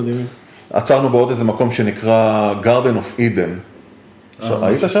 פירות מדהימים. עצרנו בעוד איזה מקום שנקרא Garden of Eden.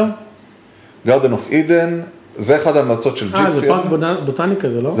 היית שם? Garden of Eden, זה אחד ההמלצות של ג'יפסי. זה פארק בוטני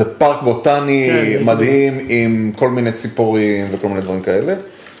כזה, לא? זה פארק בוטני מדהים עם כל מיני ציפורים וכל מיני דברים כאלה.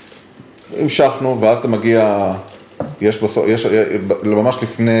 המשכנו, ואז אתה מגיע, יש ממש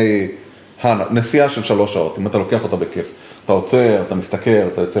לפני נסיעה של 3 שעות, אם אתה לוקח אותה בכיף. אתה עוצר, אתה מסתכל,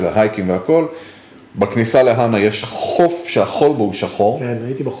 אתה יוצא להייקים והכל. בכניסה להנה יש חוף שהחול בו הוא שחור. כן,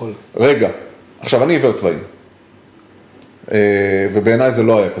 הייתי בחול. רגע, עכשיו אני עיוור צבעים. ובעיניי זה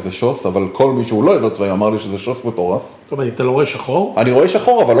לא היה כזה שוס, אבל כל מי שהוא לא עיוור צבעים אמר לי שזה שוס מטורף. טוב, אתה לא רואה שחור? אני רואה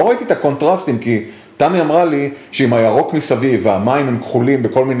שחור, אבל לא ראיתי את הקונטרסטים, כי תמי אמרה לי שאם הירוק מסביב והמים הם כחולים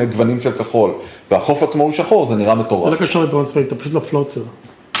בכל מיני גוונים של כחול, והחוף עצמו הוא שחור, זה נראה מטורף. זה לא קשור לטרון צבעים, אתה פשוט לא פלוצר.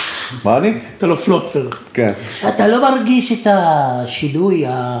 מה אני? אתה לא פלוצר. כן. אתה לא מרגיש את השידוי,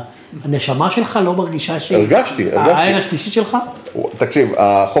 הנשמה שלך לא מרגישה ש... הרגשתי. העין השלישית שלך? תקשיב,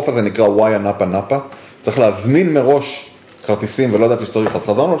 החוף הזה נקרא וויה נאפה נאפה, צריך להזמין מראש כרטיסים ולא ידעתי שצריך, אז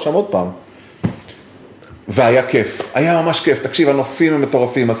חזרנו לשם עוד פעם. והיה כיף, היה ממש כיף, תקשיב, הנופים הם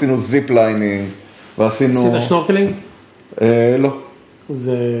מטורפים, עשינו זיפ ליינינג, ועשינו... עשית שנורקלינג? לא.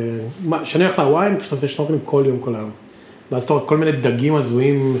 זה... כשאני הולך להוואי, אני פשוט עושה שנורקלינג כל יום, כל היום. ואז אתה רואה כל מיני דגים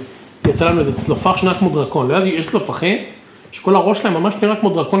הזויים, יצא לנו איזה צלופח שנראה כמו דרקון, לא יודעת, יש צלופחים, שכל הראש שלהם ממש נראה כמו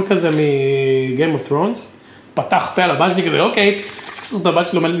דרקון כזה מ-Game of Thrones, פתח פה על הבת שלי כזה, אוקיי, את הבת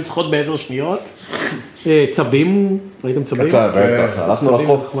שלי עומד לשחות ב10 שניות, צבים, ראיתם צבים? קצת, בטח, הלכנו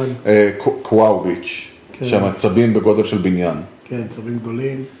לחוף קוואו ביץ', שם צבים בגודל של בניין. כן, צבים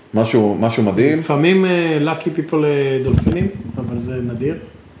גדולים. משהו מדהים. לפעמים lucky people דולפינים, אבל זה נדיר.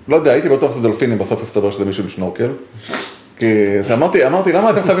 לא יודע, הייתי בטוח שזה דולפינים, בסוף הסתבר שזה מישהו בשנורקל. כי אמרתי, למה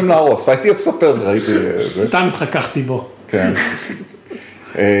אתם חייבים להרוס? והייתי מספר, ראיתי זה. סתם התחככתי בו. כן.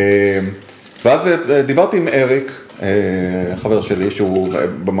 ואז דיברתי עם אריק, חבר שלי, שהוא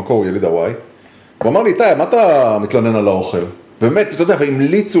במקור הוא יליד הוואי. הוא אמר לי, איתי, מה אתה מתלונן על האוכל? באמת, אתה יודע,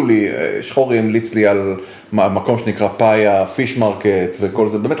 והמליצו לי, שחורי המליץ לי על מקום שנקרא פאיה, פיש מרקט וכל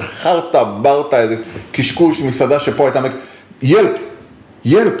זה, באמת חרטה, ברטה, איזה קשקוש, מסעדה שפה הייתה,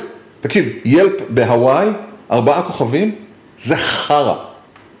 ילפ, תקשיב, ילפ בהוואי, 4 כוכבים, זה חרה,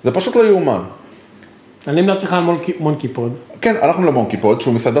 זה פשוט לא יאומן. אני מלא צריכה על מונקי פוד. כן, הלכנו למונקי פוד,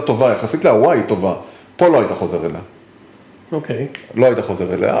 שהוא מסעדה טובה, יחסית להוואי היא טובה, פה לא היית חוזר אליה. אוקיי. לא היית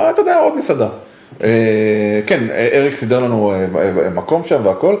חוזר אליה, אתה יודע, עוד מסעדה. כן, אריק סידר לנו מקום שם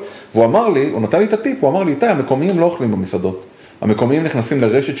והכל, והוא אמר לי, הוא נתן לי את הטיפ, הוא אמר לי, איתי, המקומיים לא אוכלים במסעדות. המקומיים נכנסים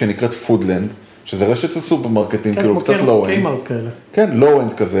לרשת שנקראת פודלנד, שזה רשת של סופרמרקטים, כאילו קצת לואו-אנד. קיימארט כאלה. כן,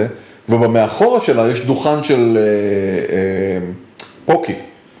 לואו-אנד כזה, ובמאחורה שלה יש דוכן של פוקי,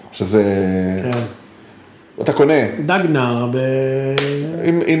 שזה... כן. אתה קונה... דגנר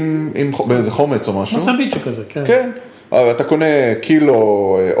באיזה חומץ או משהו. מסביצ'ו כזה, כן. כן. אתה קונה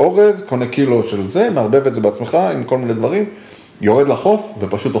קילו אורז, קונה קילו של זה, מערבב את זה בעצמך עם כל מיני דברים, יורד לחוף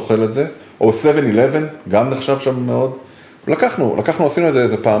ופשוט אוכל את זה, או 7-11, גם נחשב שם מאוד. לקחנו, עשינו את זה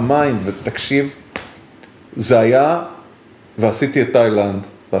איזה פעמיים, ותקשיב, זה היה, ועשיתי את תאילנד,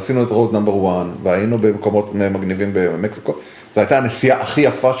 ועשינו את רוד נאמבר 1, והיינו במקומות מגניבים במקסיקו, זו הייתה הנסיעה הכי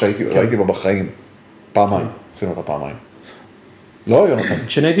יפה שהייתי בה בחיים, פעמיים, עשינו אותה פעמיים. לא, יונתן.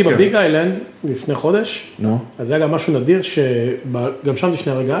 כשנהייתי בביג איילנד לפני חודש, אז זה היה גם משהו נדיר, שגם שם זה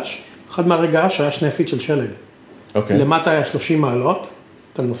 2 רגש, אחד מהרגש היה 2 פיט של שלג. למטה היה 30 מעלות,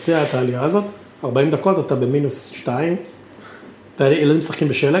 אתה נוסע את העלייה הזאת, 40 דקות אתה במינוס 2, וילדים משחקים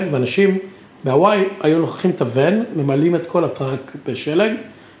בשלג, ואנשים בהוואי היו לוקחים את הוון, ממלאים את כל הטרק בשלג,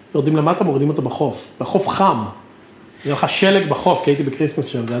 יורדים למטה, מורידים אותו בחוף, בחוף חם. היה לך שלג בחוף, כי הייתי בקריסמס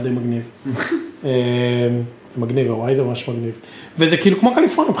שם, זה היה די מגניב. זה מגניב, הוואי זה ממש מגניב. וזה כאילו כמו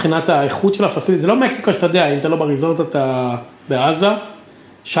קליפורניה, מבחינת האיכות של הפסיליטי, זה לא מקסיקו שאתה יודע, אם אתה לא בריזורט אתה בעזה,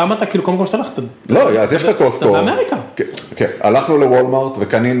 שם אתה כאילו כל מקום שאתה הולך, לא, אז יש לך קוסטקו. אתה באמריקה. כן, הלכנו לוולמארט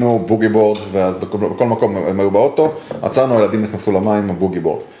וקנינו בוגי בורדס, ואז בכל מקום הם היו באוטו, עצרנו, הילדים נכנסו למים עם בוגי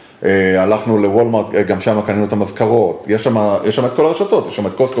בורדס. הלכנו לוולמארט, גם שם קנינו את המזכרות, יש שם את כל הרשתות, יש שם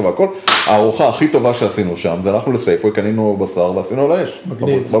את קוסטקו והכל. הארוחה הכי טובה שעשינו שם, זה הלכנו לסייפווי, קנינו בשר ועשינו על האש,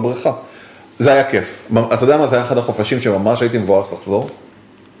 בבריכה. זה היה כיף. אתה יודע מה, זה היה אחד החופשים שממש הייתי מבואס לחזור.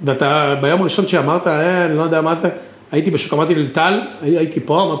 ואתה, ביום הראשון שאמרת, אני לא יודע מה זה, הייתי בשוק, אמרתי לליטל, הייתי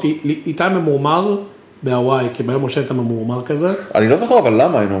פה, אמרתי, ליטל ממורמר בהוואי, כי ביום הראשון הייתה ממורמר כזה. אני לא זוכר, אבל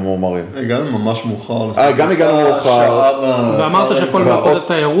למה היינו ממורמרים? הגענו ממש מאוחר. גם הגענו מאוחר. ואמרת שהכל מעבוד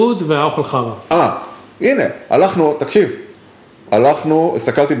התיירות והאוכל חרא. הנה, הלכנו, תקשיב, הלכנו,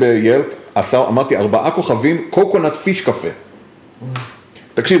 הסתכלתי ביילפ, אמרתי 4 כוכבים, קוקונט פיש קפה.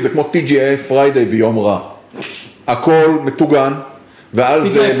 תקשיב, זה כמו TGA פריידיי ביום רע. הכל מטוגן, ועל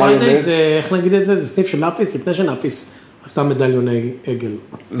זה TGA פריידיי זה, איך נגיד את זה? זה סניף של נאפיס, לפני שנאפיס עשתה מדליוני עגל.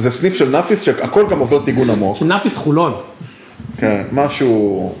 זה סניף של נאפיס, שהכל גם עובר טיגון עמוק. של נאפיס חולון. כן,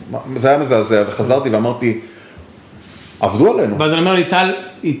 משהו, זה היה מזעזע, וחזרתי ואמרתי, עבדו עלינו. ואז אני אומר לי,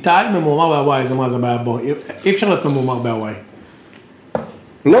 איתי ממורמר בהוואי, זה מה זה בעיה בו, אי אפשר להיות ממורמר בהוואי.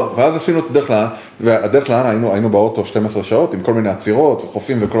 לא, ואז עשינו את הדרך לאן, והדרך לאן היינו באוטו 12 שעות, עם כל מיני עצירות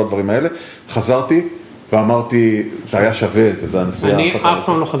וחופים וכל הדברים האלה, חזרתי ואמרתי, זה היה שווה, זה הנסיעה. אני אף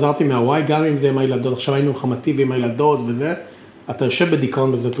פעם לא חזרתי מהוואי, גם אם זה עם הילדות, עכשיו היינו חמתי ועם הילדות וזה, אתה יושב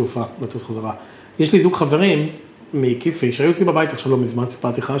בדיכאון בזה תעופה, לטוס חזרה. יש לי זוג חברים מקיפי, שהיו אצלי בבית עכשיו לא מזמן,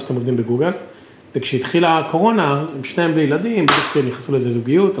 סיפרתי לך שאתם עובדים בגוגל, וכשהתחילה הקורונה, הם שניהם בלי ילדים, בדיוק נכנסו לאיזה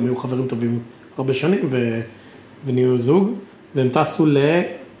זוגיות, הם היו חברים טובים הרבה שנים ונהיו זוג, והם טסו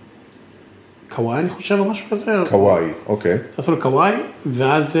לקוואי, אני חושב, או משהו כזה. קוואי, אוקיי. טסו לקוואי,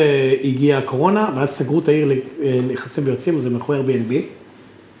 ואז הגיעה הקורונה, ואז סגרו את העיר ליחסים ויוצאים, אז הם הלכו Airbnb,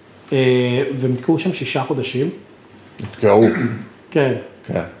 והם תקעו שם 6 חודשים. תקעו. כן.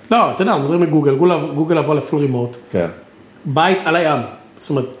 כן. לא, אתה יודע, מדברים מגוגל, גוגל עבו לפול רימוט. כן. בית על הים, זאת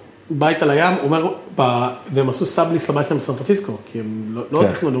אומרת, בית על הים, הוא אומר, והם עשו סאבליס לבית שלהם בסן פרנסיסקו, כי הם לא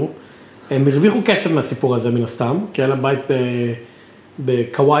תכננו, הם הרוויחו כסף מהסיפור הזה מן הסתם, כי היה להם בית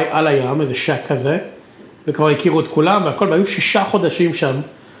בקוואי על הים, איזה שק כזה, וכבר הכירו את כולם והכל, והיו 6 חודשים שם.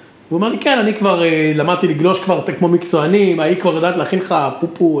 הוא אומר לי, כן, אני כבר למדתי לגלוש כבר כמו מקצוענים, ההיא כבר יודעת להכין לך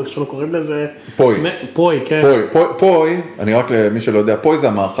פופו, איך שלא קוראים לזה. פוי. פוי, כן. פוי, אני רק למי שלא יודע, פוי זה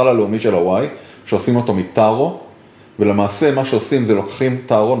המאכל הלאומי של הוואי, שעושים אותו מטארו, ולמעשה מה שעושים זה לוקחים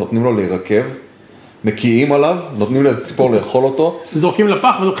טארו, נותנים לו להירקב, נקיעים עליו, נותנים לאיזה ציפור לאכול אותו. זורקים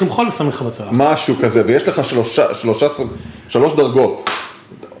לפח ולוקחים חול ושמים לך בצלחת. משהו כזה, ויש לך 3 דרגות.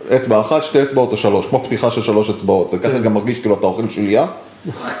 אצבע אחת, 2 אצבעות או 3, כמו פתיחה של 3 אצבעות. זה ככה גם מרגיש כאילו אתה אוכל שליה.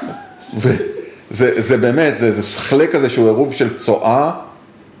 וזה באמת, זה שכלה כזה שהוא עירוב של צואה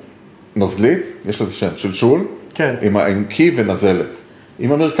נוזלית, יש לזה שם, של שול, כן. עם קי ונזלת.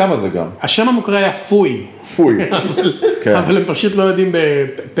 עם המרקם הזה גם. השם המקורי היה פוי. פוי. כן. אבל הם פשוט לא יודעים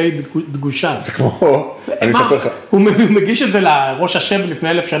בפי דגושה. זה כמו, אני אספר לך. הוא מגיש את זה לראש השם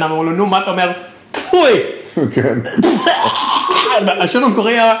לפני 1000 שנה, ואומר לו, נו, מה אתה אומר? פוי! כן. השם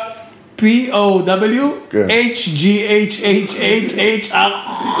המקורי היה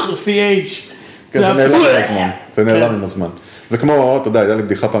P-O-W-H-G-H-H-H-R-C-H. כן, זה נעלם עם הזמן. זה נעלם עם הזמן. זה כמו, אתה יודע, הייתה לי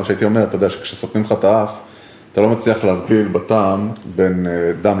בדיחה פעם שהייתי אומר, אתה יודע, שכשסותמים לך את האף, אתה לא מצליח להבדיל בטעם בין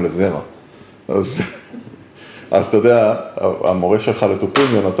דם לזרע. אז אתה יודע, המורה שלך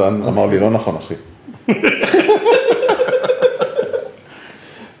לטופים, יונתן, אמר לי, לא נכון, אחי.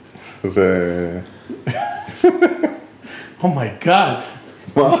 אומייגאד.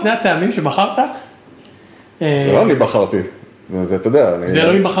 שני הטעמים שבחרת? זה לא אני בחרתי. זה, אתה יודע. זה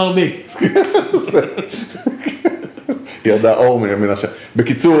אלוהים בחר בי. ירדה אור מן השם.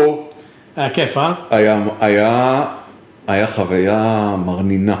 בקיצור, היה כיף, היה חוויה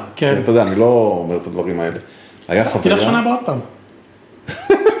מרנינה. כן. אתה יודע, אני לא אומר את הדברים האלה. היה חוויה... תלך שנה הבאה עוד פעם.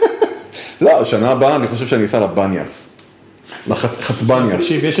 לא, שנה הבאה אני חושב שאני אסע לבניאס. לחצבניאס.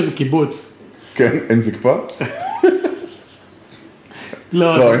 תקשיב, יש איזה קיבוץ. כן, אין זקפה?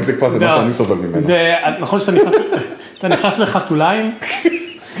 לא, אין זקפה זה מה שאני סובל ממנו. זה, נכון שאתה נכנס לחתוליים?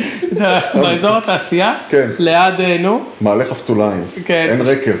 באזור התעשייה? כן. ליד, נו? מעלה חפצוליים. כן. אין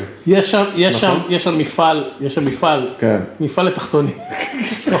רכב. יש שם מפעל. כן. מפעל לתחתונים.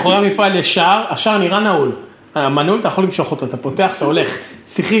 מאחורי המפעל יש שער, השער נראה נעול. המנעול, אתה יכול למשוך אותו, אתה פותח, אתה הולך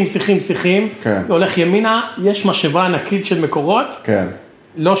שיחים, כן. אתה הולך ימינה, יש משאבה ענקית של מקורות. כן.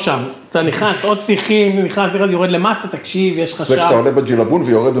 לא שם, אתה נכנס עוד שיחים, יורד למטה, תקשיב, יש לך שם... זה כשאתה עולה בג'ילבון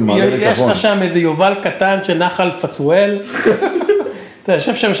ויורד במעלה ריקבון. יש לך שם איזה יובל קטן של נחל פצואל, אתה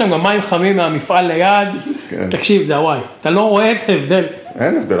יושב שם גם מים חמים מהמפעל ליד, תקשיב, זה הוואי, אתה לא רואה את ההבדל.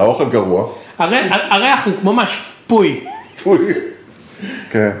 אין הבדל, האוכל גרוע. הריח הוא ממש פוי. פוי,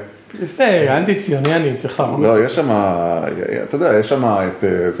 כן. זה אנטי ציוני, אני אצלך. לא, יש שם, אתה יודע, יש שם את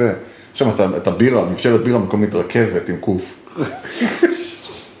זה, יש שם את הבירה, מבשלת בירה מקומית רכבת עם קוף.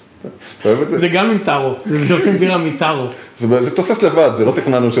 זה גם עם טארו, זה שעושים בירה מטארו. זה תוסס לבד, זה לא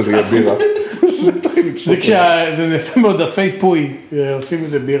תכננו שזה יהיה בירה. זה כשזה נעשה מעודפי פוי, עושים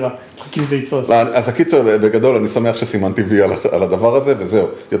איזה בירה, חכים זה יצוס. אז הקיצר, בגדול, אני שמח שסימנתי וי על הדבר הזה, וזהו.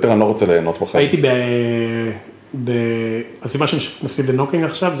 יותר אני לא רוצה ליהנות בחיים. הייתי הסיבה שאני חושב כמו סטיבן הוקינג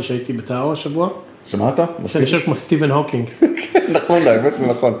עכשיו, זה שהייתי בטארו השבוע. שמעת? שאני חושב כמו סטיבן הוקינג. נכון, האמת זה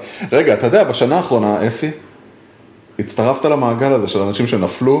נכון. רגע, אתה יודע, בשנה האחרונה, אפי, הצטרפת למעגל הזה של אנשים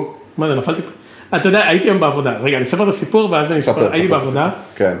שנפלו. מה זה, נפלתי? אתה יודע, הייתי היום בעבודה. רגע, אני אספר את הסיפור, ואז אני אספר, הייתי בעבודה.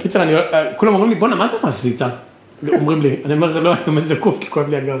 כן. קיצר, כולם אומרים לי, בוא'נה, מה זה עשית? אומרים לי, אני אומר, לא, אני עומד זה קוף, כי כואב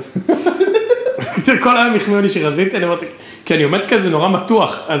לי הגב. כל היום החמיאו לי שרזיתי, אני אמרתי, כי אני עומד כזה נורא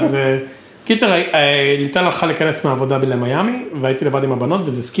מתוח, אז קיצר, ליטל הלכה להיכנס מהעבודה למיימי, והייתי לבד עם הבנות,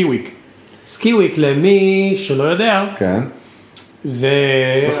 וזה סקי וויק. סקי וויק, למי שלא יודע, כן. זה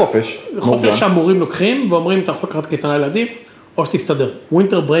חופש. חופש שהמורים לוקחים, ואומרים, אתה יכול לקחת קטנה לילדים, או שתסתדר.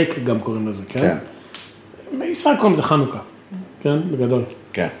 ווינטר ברייק גם קוראים לזה, כן? כן. בישראל קוראים לזה חנוכה, כן? בגדול.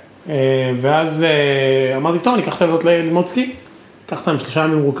 כן. ואז אמרתי, טוב, אני אקח את הילדות ללמוד סקי, אקח אותם 3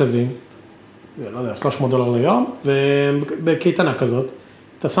 ימים מרוכזים, לא יודע, $300 ליום, ובקייטנה כזאת,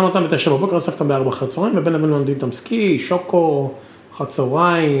 אתה שם אותם ב9 בבוקר, אוסף אותם ב4 אחר צהריים, ובין לבין לומדים אותם סקי, שוקו, אחת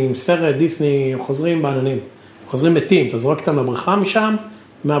צהריים, סרט, דיסני, חוזרים בעננים, חוזרים מתים, אתה זורק אותם לבריכה משם,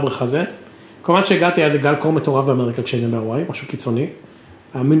 מהבריכה זה. כמובן שהגעתי, היה איזה גל קור מטורף באמריקה כשהיינו בהוואי, משהו קיצוני,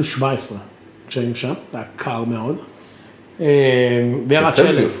 היה מינוס 17 כשהיינו שם, זה היה קר מאוד. בירד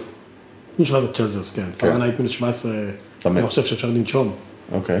צלזיוס. מינוס 17 צלזיוס, כן, פרנהייט מינוס 17, אני חושב שאפשר לנשום.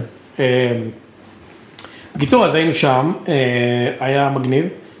 אוקיי. בקיצור, אז היינו שם, היה מגניב,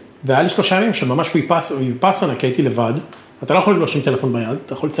 והיה לי 3 ימים שממש ויפאסנה, כי הייתי לבד, אתה לא יכול לגלוש עם טלפון ביד,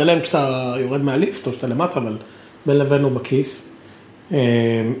 אתה יכול לצלם כשאתה יורד מהליפט או שאתה למטה, אבל בין לבין הוא בכיס.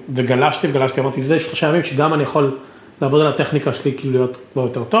 וגלשתי, אמרתי, זה 3 ימים שגם אני יכול לעבוד על הטכניקה שלי, כאילו להיות כבר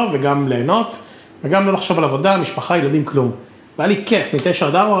יותר טוב, וגם ליהנות, וגם לא לחשוב על עבודה, משפחה, ילדים, כלום. והיה לי כיף, מ-9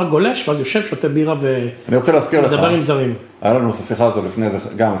 עד 4 רק גולש, ואז יושב, שותה בירה אני רוצה להזכיר לך, מדבר עם זרים. היה לנו את השיחה הזו לפני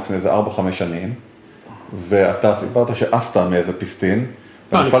איזה 4-5 שנים, ואתה סיפרת שעפת מאיזה פיסטין,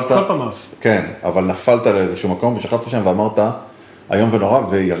 כל פעם עף. כן, אבל נפלת לאיזשהו מקום, ושכבת שם ואמרת, היום ונורא,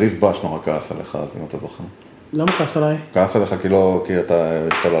 ויריב בש נורא כעס עליך, אז אם אתה זוכר. למה כעס עליי? כעס עליך כי אתה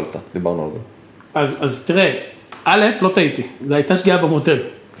השתוללת, דיברנו על זה. אז תראה, א', לא טעיתי, זו הייתה שגיאה במודל.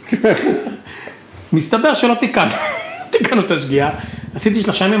 מסתבר שלא תיקנו את השגיאה. עשיתי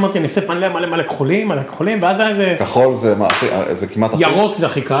 3 ימים, אמרתי, אני אעשה מלא כחולים, ואז היה איזה... כחול זה כמעט הכי... ירוק זה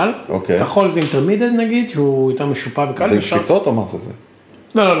הכי קל, כחול זה אינטרמידד נגיד, שהוא יותר משופע וקל. זה עם קפיצות או מה זה?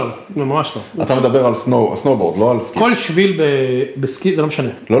 לא, ממש לא. אתה מדבר על סנובורד, לא על סקי. כל שביל בסקי, זה לא משנה.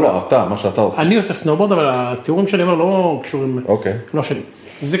 לא, מה שאתה עושה. אני עושה סנובורד, אבל התיאורים שאני אומר לא קשורים, לא שלי.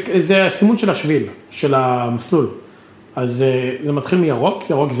 זה הסימון של השביל, של המסלול. אז זה מתחיל מירוק,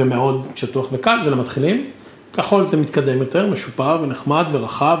 ירוק זה מאוד שטוח וקל, זה למתחילים. כחול זה מתקדם יותר, משופע ונחמד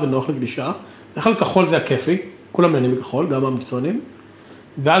ורחב ונוח לגלישה. בכלל כחול זה הכיפי, כולם נהנים בכחול, גם המקצוענים.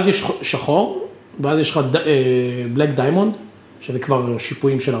 ואז יש שחור, ואז יש לך בלק דיימונד, שזה כבר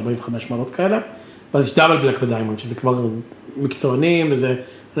שיפועים של 45 מעלות כאלה. ואז יש דאבל בלק ודיימונד, שזה כבר מקצוענים וזה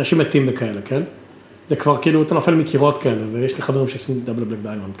אנשים מתים בכאלה, כן? זה כבר כאילו, אתה נופל מקירות כאלה, ויש לי חברים שעושים דאבל בלק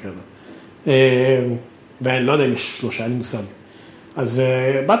דיימונד כאלה. ואני לא יודע אם יש 3, אין לי מושג. אז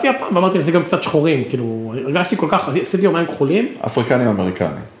באתי הפעם ואמרתי, אני עשיתי גם קצת שחורים, כאילו, הרגשתי כל כך, עשיתי יומיים כחולים. אפריקנים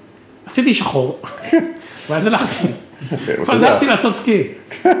אמריקנים. עשיתי שחור, ואז הלכתי. ואז הלכתי לעשות סקי.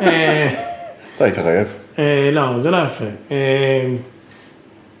 אתה היית רעב? לא, זה לא יפה.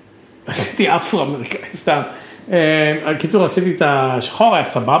 עשיתי אפרו-אמריקאי, סתם. קיצור, עשיתי את השחור, היה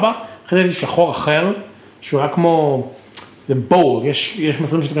סבבה. אחרי זה שחור אחר, שהוא היה כמו, זה בול, יש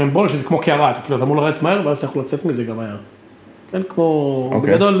מסלולים שנקראים בול, שזה כמו קערה, כאילו, אתה אמור לרדת מהר, ואז אתה יכול לצאת מזה גם היה. כן, כמו,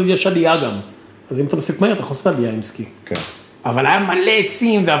 בגדול יש עלייה גם. אז אם אתה מסית מהר, אתה יכול לעשות עלייה עם סקי. כן. אבל היה מלא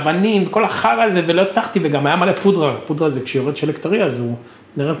עצים ואבנים וכל החרא הזה, ולא הצלחתי, וגם היה מלא פודרה. פודרה זה כשיורד שלג טרי, אז הוא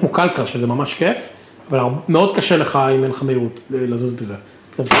נראה כמו קלקר, שזה ממש כיף, אבל מאוד קשה לך אם אין לך מהירות לזוז בזה.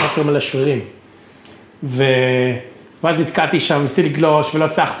 אתה צריך מלא שרירים. ואז נתקעתי שם, ניסיתי לגלוש, ולא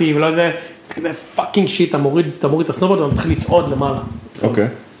הצלחתי, ולא זה, פאקינג שיט, אתה מוריד את הסנובורד, ואתה מתחיל לצעוד למעלה. אוקיי.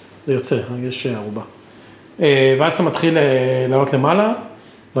 זה יוצא, יש ערובה. ואז אתה מתחיל לעלות למעלה,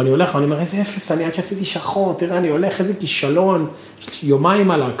 ואני הולך, ואני אומר, איזה אפס, אני עד שעשיתי שחור, תראה, אני הולך, איזה כישלון, יש לי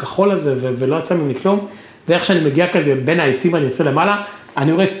יומיים על הכחול הזה, ולא יצא ממני כלום, ואיך שאני מגיע כזה בין העצים, אני יוצא למעלה,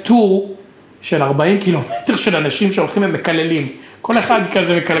 אני רואה טור של 40 קילומטר של אנשים שהולכים ומקללים, כל אחד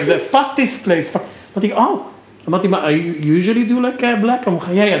כזה מקלל, fuck this place, אמרתי, מה, you usually do like black? אמרו,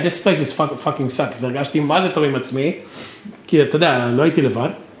 yeah, this place is fucking sucks, והרגשתי מה זה טוב עם עצמי, כי אתה יודע, לא הייתי לבד,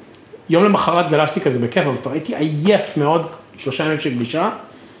 יום למחרת גלשתי כזה בכיף, אבל הייתי עייף מאוד, 3 ימים של גלישה,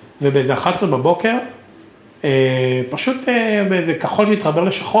 ובאיזה 11 בבוקר, פשוט באיזה כחול שהתחבר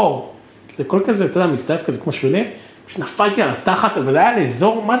לשחור, כי זה כל כזה, אתה יודע, מסתעף כזה כמו שבילים, פשוט נפלתי על התחת, אבל היה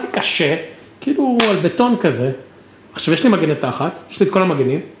לאזור, מה זה קשה, כאילו על בטון כזה, עכשיו יש לי מגני תחת, יש לי את כל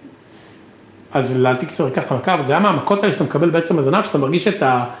המגנים, אז לעלתי קצת לקח את המכה, וזה היה מהמכות האלה שאתה מקבל בעצם הזנב, שאתה מרגיש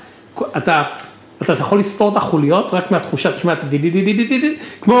אתה יכול לספור את החוליות רק מהתחושה, תשמע, אתה דידי,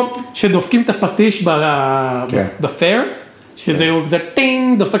 כמו שדופקים את הפטיש בפייר, שזה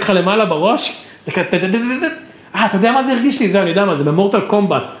טינג, דופק לך למעלה בראש, זה כזה אתה יודע מה זה הרגיש לי? זה, אני יודע מה, זה במורטל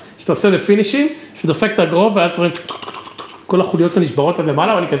קומבט, שאתה עושה לפינישים, שדופק את הגרוב, ואז רואים כל החוליות הנשברות עד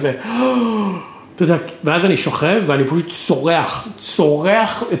למעלה, ואני כזה, אתה יודע, ואז אני שוכב, ואני פשוט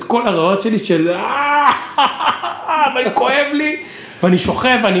צורח את כל הריאות שלי של, ואני כואב לי, ואני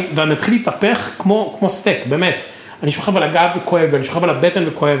שוכב, ואני מתחיל להתהפך כמו סטייק, באמת. אני שוכב על הגב וכואב, ואני שוכב על הבטן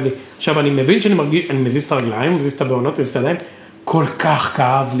וכואב לי. עכשיו, אני מבין שאני מרגיש, אני מזיז את הרגליים, מזיז את הבעונות, מזיז את הידיים, כל כך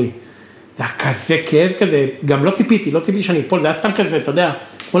כאב לי. זה היה כזה כאב כזה, גם לא ציפיתי שאני אפול, זה היה סתם כזה, אתה יודע,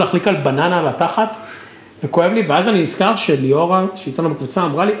 כמו להחליק על בננה על התחת, וכואב לי, ואז אני נזכר שליאורה, שאיתנו בקבוצה,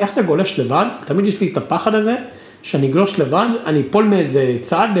 אמרה לי, איך אתה גולש לבד? תמיד יש לי את הפחד הזה, שאני גלוש לבד, אני אפול מאיזה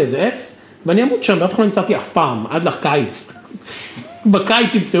צעד, באיזה עץ, ואני אמות שם, ואף אחד לא נמצאתי אף פעם, עד לקיץ.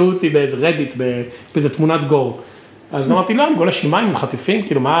 בקיץ ימצאו אותי באיזה רדיט, באיזה תמונת גור. אז אמרתי, לא, אני גולש עם מים, עם חטיפים,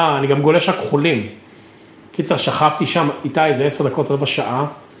 כאילו מה, אני גם גולש רק כחולים. קיצר, שכבתי שם איתה איזה 10 דקות, רבע שעה,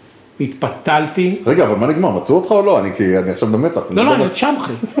 התפתלתי. רגע, אבל מה נגמר? מצאו אותך או לא? אני עכשיו במתח. לא, אני עוד שם,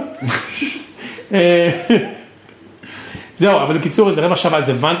 אחי. זהו, אבל בקיצור, איזה רבע שעה, אז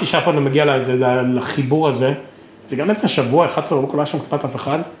הבנתי שאף אחד לא מגיע לחיבור הזה. זה גם אמצע שבוע, 11 לא שם כמעט אף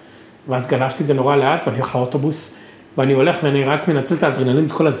אחד, ואז גלשתי את זה נורא לאט, ואני הולך לאוטובוס, ואני הולך ואני רק מנצל את האדרנלין,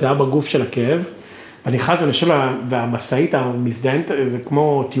 את כל הזיעה בגוף של הכאב, ואני חז ואני יושב והמשאית המזדיינת, זה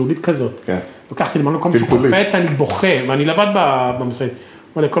כמו טיולית כזאת. כן. לקחתי למקום שהוא קופץ, אני בוכה, ואני לבד במשאית.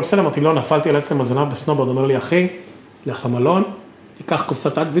 אמר לי, הכל בסדר, אמרתי, לא, נפלתי על עצם הזנב בסנובורד, אומר לי, אחי, לך למלון, תיקח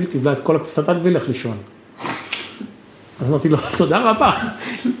קופסת אדוויל, תבלע את כל הקופסת אדוויל, לך לישון. אז אמרתי לו, תודה רבה,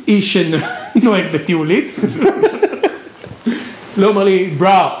 איש שנוהג בטיולית. לא, אמר לי,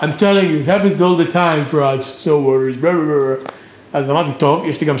 bro, I'm telling you, it happens all the time for us, so worries, אז אמרתי, טוב,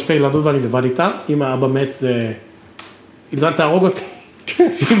 יש לי גם 2 ילדות ואני לבד איתם, אם האבא מת זה, אל תהרוג אותי,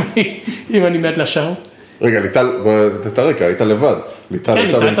 אם אני מת לשם. רגע, ליטל, תתרקע, היית לבד. כן,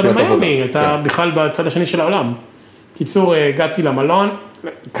 ליטל הייתה במיימי, הייתה בכלל בצד השני של העולם. קיצור, הגעתי למלון,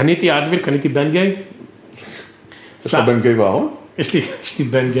 קניתי אדוויל, קניתי בן גיי. יש לך בן גיי בארון? יש לי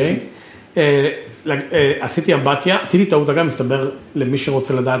בן גיי. עשיתי אמבטיה, עשיתי טעות אגב, מסתבר למי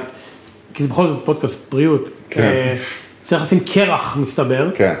שרוצה לדעת, כי זה בכל זאת פודקאסט בריאות. צריך לשים קרח מסתבר,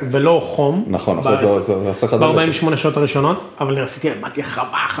 ולא חום. נכון, ב-48 שעות הראשונות, אבל עשיתי אמבטיה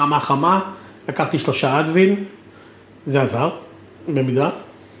חמה, לקחתי 3 אדוויל, זה עזר, במידה.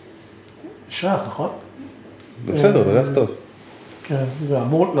 שייך, נכון? זה בסדר, זה ריח טוב. כן, זה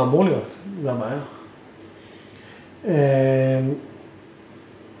אמור להיות, זה הבעיה.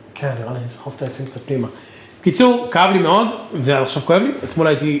 כן, נראה לי, אני אסחוף את העצים קצת פנימה. בקיצור, כאב לי מאוד, ועכשיו כואב לי, אתמול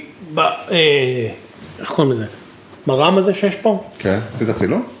הייתי, איך קוראים לזה? מרם הזה שיש פה? כן, עשית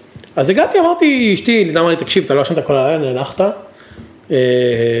צילום? אז הגעתי, אמרתי, אשתי, אמרה לי, תקשיב, אתה לא ישנת כל הלילה, ננחת,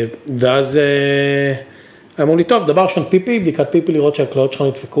 ואז אמרו לי, טוב, דבר ראשון פיפי, בדיקת פיפי לראות שהכליות שלך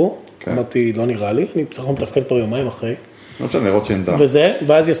נדפקו, אמרתי, לא נראה לי, אני צריך מתפקד פה יומיים אחרי. לא משנה, לראות שאינדה. וזה,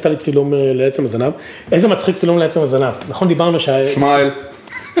 ואז היא עשתה לי צילום לעצם הזנב. איזה מצחיק צילום לעצם הזנב. נכון, דיברנו סמייל.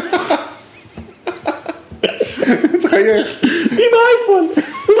 תחייך. עם האייפון.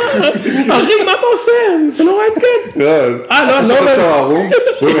 אחי, מה אתה עושה? זה לא ראית כן. לא, לא. אתה שואל ערום,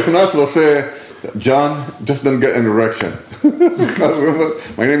 הוא נכנס ועושה, John, just don't get an erection.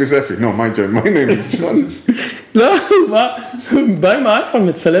 My name is Effie. No, my name is John. לא, הוא בא עם האייפון,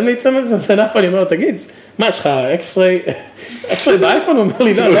 מצלם לי עצם הזנב, אני אומר לו, תגיד, מה, יש לך אקס-ריי באייפון? הוא אומר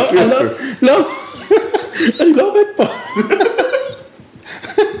לי, לא, אני לא עובד פה.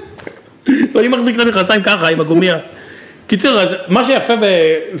 ואני מחזיק את המכנסיים ככה, עם הגומיה. קיצור, אז מה שיפה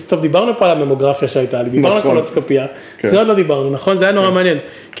טוב, דיברנו פה על הממוגרפיה שהייתה לי, דיברנו על קולונוסקופיה, זה עוד לא דיברנו, נכון? זה היה נורא מעניין,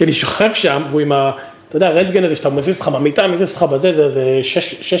 כי אני שוכב שם, והוא עם אתה יודע, הרנטגן הזה, שאתה מזיז לך במיטה, מזיז לך בזה, זה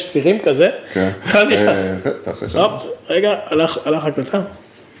 6 צירים כזה, ואז יש רגע, הלך הקלטה?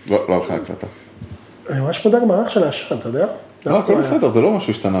 לא הלכה הקלטה. אני ממש מודאג מהערך של העשן, אתה יודע? לא, הכל בסדר, זה לא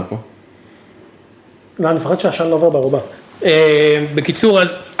משהו השתנה פה. לא, אני מפחד שהעשן לא עובר בערובה. בקיצור,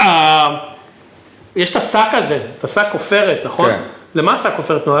 אז יש את השק הזה, את השק כופרת, נכון? כן. למה השק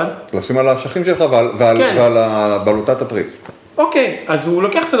כופרת נועד? לשים על השכים שלך ועל בלוטת התריס. אוקיי, אז הוא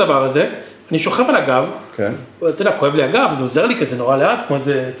לוקח את הדבר הזה, אני שוכב על הגב, כן. אתה יודע, כואב לי הגב, זה עוזר לי כזה נורא לאט, כמו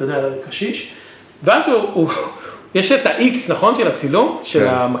זה, אתה יודע, קשיש, ואז יש את ה-X, נכון, של הצילום, של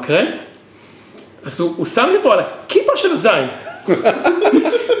המקרן, אז הוא שם לי אותו על הכיפה של הזין,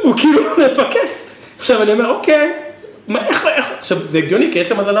 הוא כאילו מפקס, עכשיו אני אומר, אוקיי, איך, עכשיו זה הגיוני, כי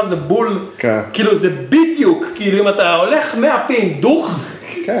עצם הזנב זה בול, כאילו זה בדיוק, כאילו אם אתה הולך 100 פין דוך,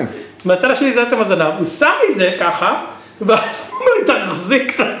 מהצד השני זה עצם הזנב, הוא שם לי זה ככה, ואז הוא אומר לי,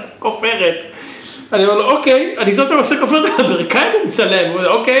 תחזיק את הכופרת. אני אומר לו, אוקיי, אני זאת עושה כופרת על הברכיים, הוא מצלם, הוא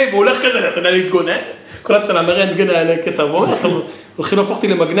אומר, אוקיי, והוא הולך כזה, אתה יודע להתגונן, כל הצלמי רנטגן האלה כתבוא, הולכים להפוך אותי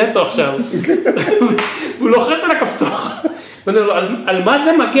למגנטו עכשיו, והוא לוחץ על הכפתור, ואני אומר לו, על מה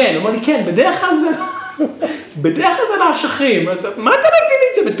זה מגן? הוא אומר לי, כן, בדרך כלל זה לאשכים, אז מה אתה מבין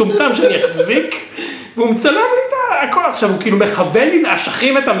את זה? מטומטם שאני אחזיק, והוא מצלם לי את הכל, עכשיו הוא כאילו מכוון לי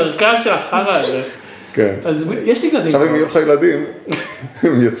לאשכים את המרכז של החרא הזה. כן. אז יש לי ילדים. עכשיו אם יהיו לך ילדים,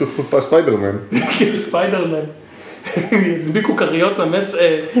 הם יצאו ספיידרמן. ספיידרמן. יצביקו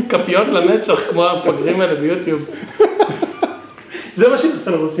כפיות למצח, כמו המפגרים האלה ביוטיוב. זה מה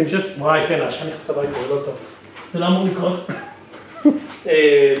שאנחנו עושים, וואי, כן, השם נכנס הביתה, זה לא טוב. זה לא אמור לקרות.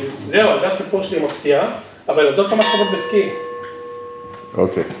 זהו, זה הסיפור שלי עם הפציעה, אבל ילדות ממש טובות בסקי.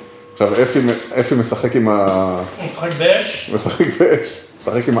 אוקיי. עכשיו, אפי משחק עם משחק באש.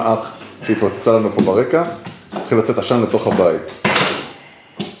 משחק עם האח שהתפוצצה לנו פה ברקע, התחיל לצאת עשן לתוך הבית.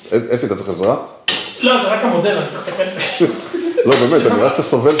 אפי, אתה צריך עזרה? לא, זה רק המודל, אני צריך לתקן. לא, באמת, אני רואה שאתה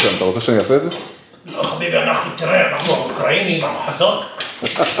סובל שם, אתה רוצה שאני אעשה את זה? לא, חביבי, תראה, אנחנו אוקראינים, המחזות.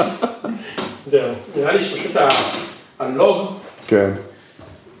 זהו, נראה לי שפשוט הלוג. כן.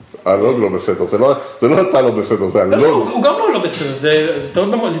 הלוג לא בסדר, זה לא אתה לא בסדר, זה הלוג. הוא גם לא בסדר,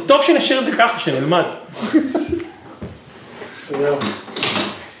 זה טוב שנשאיר את זה ככה, שנלמד. זהו.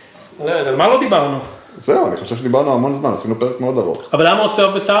 על מה לא דיברנו? זהו, אני חושב שדיברנו המון זמן, עשינו פרק מאוד ארוך. אבל היה מאוד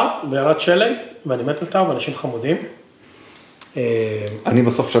טוב בתאו, בירד שלג, ואני מת על תאו, ואנשים חמודים. אני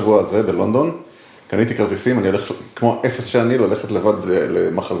בסוף שבוע הזה בלונדון, קניתי כרטיסים, אני הולך, כמו אפס שאני, ללכת לבד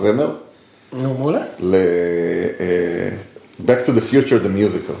למחזמר. נו, מעולה. Back to the Future, the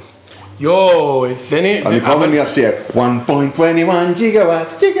musical. יואו, איזה אני כבר מניח שתהיה 1.21 ג'יגוואט,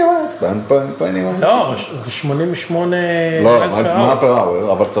 1.21. לא, זה 88... לא, מה per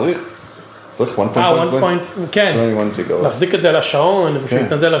hour, אבל צריך 1.21 כן, ג'יגוואט. להחזיק את זה על השעון,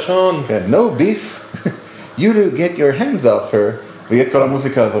 ושנתנדל לשעון. כן, no beef, you do get your hands off her, ויהיה את כל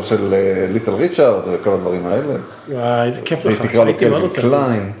המוזיקה הזו של ליטל ריצ'ארד וכל הדברים האלה. וואי, איזה כיף לך. תקרא לו קלווין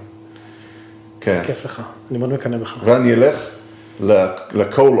קליין. כן. כיף לך, אני מאוד מקנא בך. ואני אלך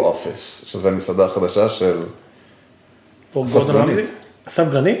לקול אופיס, שזו המסעדה החדשה של אסף גרנית. אסף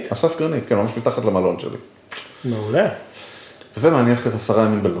גרנית? אסף גרנית, כן, ממש מתחת למלון שלי. מעולה. וזה מעניין להיות 10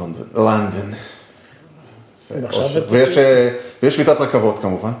 ימים בלונדון. ויש שביתת רכבות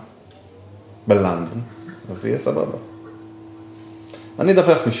כמובן, בלונדון, אז זה יהיה סבבה. אני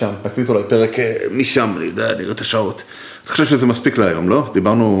אדווח משם, נקליט אולי פרק משם, אני יודע, נראה את השעות. אני חושב שזה מספיק להיום, לא?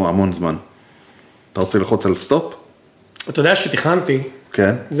 דיברנו המון זמן. אתה רוצה ללחוץ על סטופ? אתה יודע שתכננתי,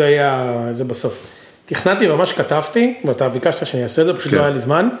 כן. זה בסוף. תכננתי ממש כתבתי, ואתה ביקשת שאני אעשה את זה, פשוט לא היה לי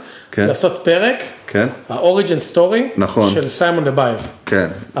זמן, לעשות פרק, האוריג'ן סטורי של סיימון לבייב. כן.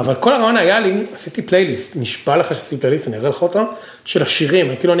 אבל כל הרעיון היה לי, עשיתי פלייליסט, נשבע לך שעשיתי פלייליסט, אני אראה לך אותו, של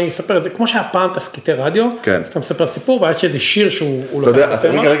השירים, כאילו אני אספר את זה, כמו שהיה פעם תסקיטי רדיו, שאתה מספר סיפור, והיה שאיזה שיר שהוא אתה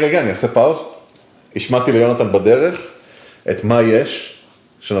יודע, רגע, אני אעשה פאוז, השמעתי ליונתן בדרך, את מה יש,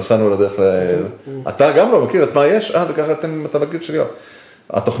 שנסענו לדרך אתה גם לא מכיר את מה יש? ככה אתה מכיר שלי.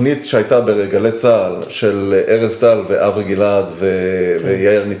 התוכנית שהייתה בגלי צהל של ארז טל ואברי גלעד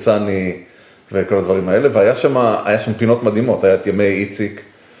ויאיר ניצני וכל הדברים האלה, והיה שם פינות מדהימות, היה את ימי איציק,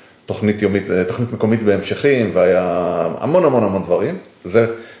 תוכנית מקומית בהמשכים, והיה המון דברים. זה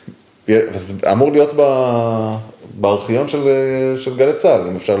אמור להיות בארכיון של גלי צהל,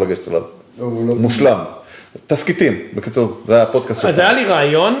 אם אפשר לגשת אליו. מושלם. תסקיטים, בקיצור, זה היה הפודקאסט שלך. אז היה לי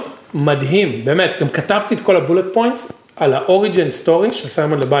רעיון מדהים, באמת, גם כתבתי את כל הבולט פוינטס על האוריג'ן סטורי של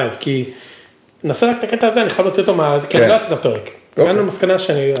סיימון לבייב, כי נעשה רק את הקטע הזה, אני חייב להוציא אותו כי אני לא אעשה את הפרק. הגענו למסקנה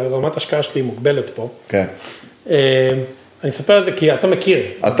רמת ההשקעה שלי מוגבלת פה. כן. אני אספר על זה כי אתה מכיר.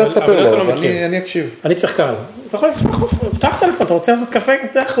 אתה תספר לו, ואני אקשיב. אני צריך קהל. אתה יכול לפתח טלפון, אתה רוצה לעשות קפה?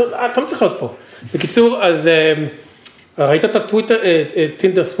 אתה לא צריך להיות פה. בקיצור, אז ראית את הטוויטר,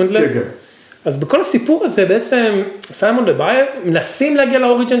 טינדר ספינדלר? כן. אז בכל הסיפור הזה בעצם סיימון לבייב מנסים להגיע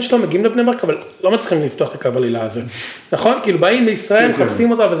לאוריג'ן שלו, מגיעים לבני ברק, אבל לא מצליחים לפתוח את הקו העלילה הזה. נכון? כאילו באים לישראל,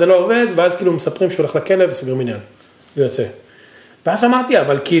 מחפשים אותה וזה לא עובד, ואז כאילו מספרים שהוא הולך לכלא וסוגרים עניין, ויוצא. ואז אמרתי,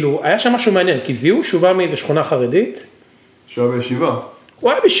 אבל כאילו, היה שם משהו מעניין, כי זיהו שהוא בא מאיזו שכונה חרדית. שהוא היה בישיבה.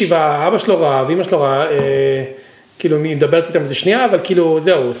 הוא היה בישיבה, אבא שלו רב, אמא שלו רב, כאילו מי מדברת איתם איזה שנייה, אבל כאילו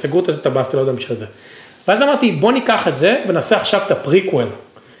זהו, סגרו את הבאסטה, לא יודע בשביל זה. ואז אמרתי, בוא ניקח את זה ונעשה עכשיו את הפריקוול.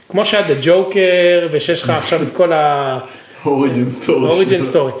 כמו שהיה The Joker, ושיש לך עכשיו את כל אוריג'ן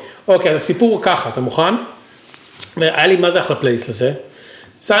סטורי. אוקיי, אז הסיפור הוא ככה, אתה מוכן? והיה לי מה זה אחלה פלייס לזה.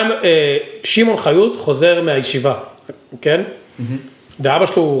 שמעון חיות חוזר מהישיבה, כן? ואבא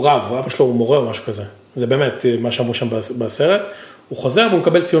שלו הוא רב, אבא שלו הוא מורה או משהו כזה. זה באמת מה שאמרו שם בסרט. הוא חוזר והוא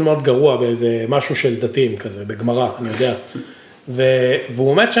מקבל ציון מאוד גרוע באיזה משהו של דתיים כזה, בגמרא, אני יודע. והוא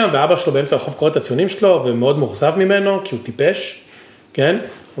עומד שם, ואבא שלו באמצע הרחוב קורא את הציונים שלו, ומאוד מוחזב ממנו, כי הוא טיפש, כן?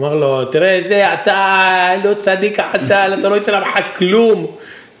 הוא אמר לו, תראה, אתה לא צדיק, אתה לא יצא לך כלום,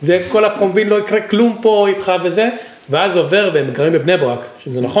 זה כל הקומבין לא יקרה כלום פה איתך וזה, ואז עובר, והם גרים בבני ברק,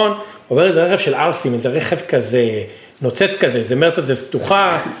 שזה נכון, עובר איזה רכב של ארסים, איזה רכב כזה, נוצץ כזה, איזה מרצת, זה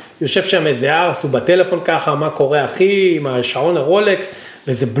פתוחה, יושב שם איזה ארס, הוא בטלפון ככה, מה קורה אחי, עם השעון הרולקס,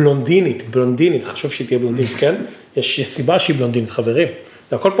 ואיזה בלונדינית, חשוב שהיא תהיה בלונדינית, כן? יש סיבה שהיא בלונדינית, חברים,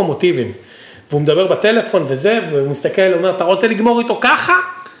 זה הכל פה מוטיבים. והוא מדבר בטלפון וזה, והוא מסתכל, הוא אומר, אתה רוצה לגמור איתו ככה?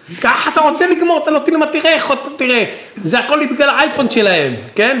 ככה אתה רוצה לגמור, אתה לא תראה איך אתה תראה. זה הכל בגלל האייפון שלהם,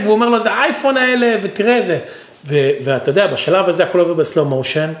 כן? והוא אומר לו, זה האייפון האלה, ותראה את זה. ואתה יודע, בשלב הזה הכל עובר בסלו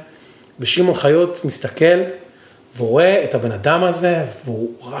מושן, ושמעון חיות מסתכל, והוא רואה את הבן אדם הזה,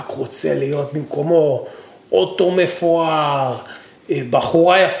 והוא רק רוצה להיות במקומו אוטו מפואר,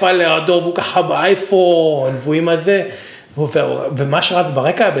 בחורה יפה לידו, והוא ככה באייפון, והוא עם הזה, ומה שרץ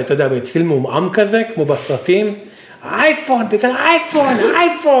ברקע, אתה יודע, בצליל מעומעם כזה, כמו בסרטים, אייפון, בגלל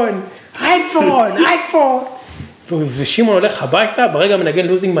אייפון. ושמעון הולך הביתה, ברגע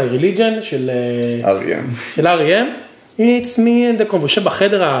מנגן Losing My Religion של R.E.M. It's me and the והוא יושב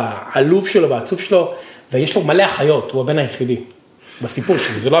בחדר העלוב שלו, בעצוב שלו, ויש לו מלא אחיות, הוא הבן היחידי, בסיפור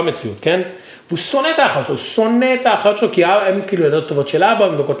שלו, זה לא המציאות, כן? והוא שונא את האחיות שלו, כי הן כאילו ילדות טובות של אבא,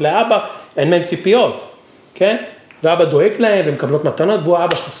 הן דוקות לאבא, אין מהן ציפיות. כן? ואבא דואג להם, ומקבלות מתנות, והוא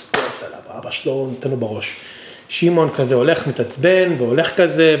האבא שלו ספורץ עליו, האבא שלו נותן לו בראש. שמעון כזה הולך מתעצבן, והולך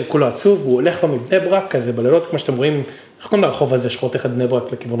כזה, וכולו עצוב, והוא הולך לו מבני ברק כזה, בלילות, כמו שאתם רואים, איך קוראים לרחוב הזה, שחותך את בני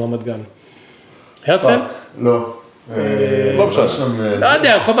ברק לכיוון רמת גן? הרצל? לא. לא משנה. לא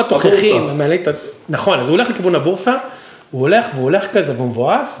יודע, רחוב התוכחים, נכון, אז הוא הולך לכיוון הבורסה, הוא הולך כזה והוא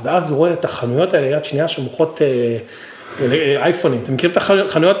מבואס, ואז הוא רואה את החנויות האלה יד שנייה שמוכרות אייפונים, אתם מכירים את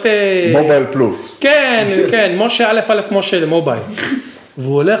החנויות? מובייל פלוס. כן, משה א' משה למובייל.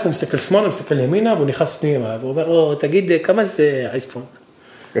 והוא הולך, הוא מסתכל שמאלה, הוא מסתכל ימינה, והוא נכנס פנימה, והוא אומר לו, תגיד, כמה זה אייפון?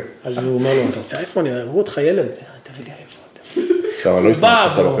 אז הוא אומר לו, אתה רוצה אייפון? יראו אותך ילד, תביא לי אייפון. אבל לא ישמע,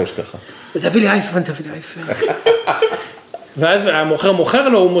 אתה לוחש ככה. תביא לי אייפון. ואז המוכר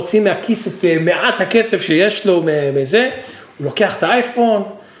לו, הוא מוציא מהכיס את מעט הכסף שיש לו מזה, הוא לוקח את האייפון,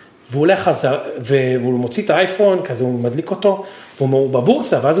 והוא הולך חזר, והוא מוציא את האייפון, כזה הוא מדליק אותו, והוא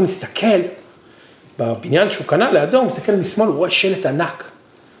בבורסה, ואז הוא מסתכל, בבניין שהוא קנה לידו, הוא מסתכל משמאל, הוא רואה שלט ענק.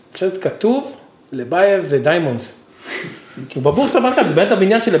 שלט כתוב, לבייב ודיימונדס. כי הוא בבורסה בנקה, זה באמת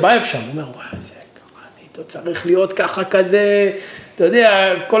הבניין של לבייב שם. הוא אומר, וואי, זה ככה, אני צריך להיות ככה כזה, אתה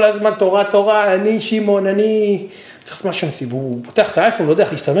יודע, כל הזמן תורה, אני שמעון, אני צריך לעשות משהו נסיב. והוא פותח את האייפון, לא יודע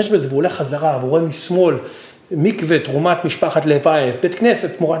איך להשתמש בזה, והוא הולך חזרה, והוא רואה משמאל, מקווה, תרומת משפחת לבייב, בית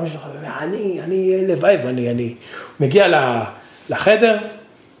כנסת, תמורת משפחת, אני לבייב, אני. הוא מגיע לחדר,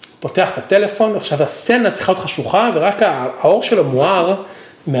 פותח את הטלפון, עכשיו הסצנה צריכה להיות חשוכה, ורק האור שלו מואר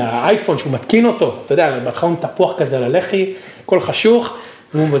מהאייפון שהוא מתקין אותו, אתה יודע, בהתחלה הוא תפוח כזה על הלחי, הכל חשוך,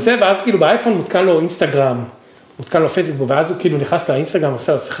 והוא מזה, ואז כאילו באייפון מותקן לו אינסטגרם, מותקן לו פייסבוק, ואז הוא כאילו נכנס לאינסטגרם,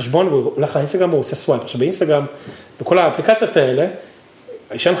 עושה חשבון, והוא הולך לאינסטגרם והוא עושה סווייפ. עכשיו באינסטגרם, בכל האפליקציות האלה,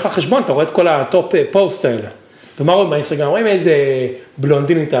 יש לך חשבון, אתה רואה את כל הטופ פוסט האלה. ומה רואים באינסטגרם? רואים איזה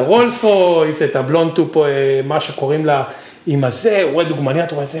בלונדינית הרולס רויס, את הבלונד פה, מה שקוראים לה, עם הזה, הוא רואה דוגמניה,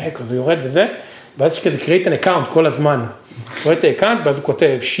 אתה רואה זה, כזה יורד וזה, ואז יש כזה create an account כל הזמן. הוא רואה את האקאונט, ואז הוא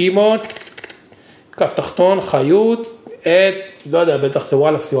כותב, שמעון, כף תחתון, חיות, לא יודע, בטח זה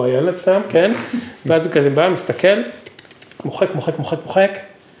וואלה, CYL אצלם, כן? ואז הוא כזה בא, מסתכל, מוחק,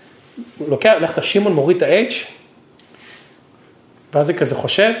 הולך את השמעון, מוריד את ה-H, ואז זה כזה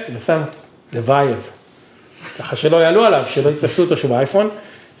חושב, ושם לבייב. ככה שלא יעלו עליו, שלא יתפסו אותו שבאייפון,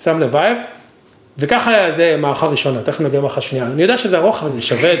 שם לבייב, וככה זה מערכה ראשונה, תכף נגיע מערכה שנייה. אני יודע שזה ארוך, אבל זה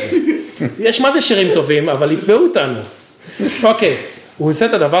שווה את זה. יש מה זה שירים טובים, אבל יתבעו אותנו. אוקיי, הוא עושה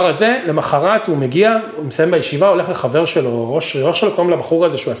את הדבר הזה, למחרת הוא מגיע, הוא מסיים בישיבה, הולך לחבר שלו, ראש שלו, קוראים לבחור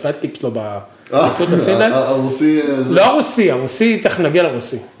הזה, שהוא עשה את פיק שלו בליכוד הסינדל. הרוסי? לא הרוסי, תכף נגיע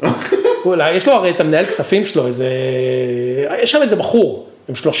לרוסי. יש לו הרי את המנהל כספים שלו, יש שם איזה בחור.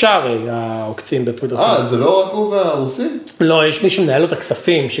 הם 3 הרי העוקצים בטוויטר. זה לא רק הוא והרוסי? לא, יש מישהו מנהל לו את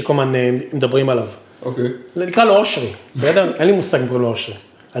הכספים שכל הזמן מדברים עליו. אוקיי. נקרא לו אושרי, בסדר? אין לי מושג נקרא לו אושרי.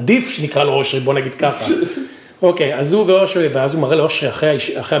 עדיף שנקרא לו אושרי, בוא נגיד ככה. אוקיי, אז הוא ואושרי, ואז הוא מראה לאושרי אחרי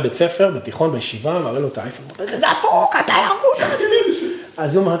הבית ספר, בתיכון, בישיבה, מראה לו את האייפון, זה הפוק, אתה ירמות.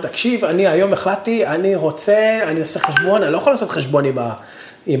 אז הוא אומר, תקשיב, אני היום החלטתי, אני עושה חשבון, אני לא יכול לעשות חשבון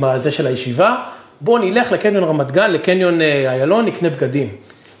עם הזה של הישיבה, בוא נלך לקניון רמת גן, לקניון איילון, נקנה בגדים.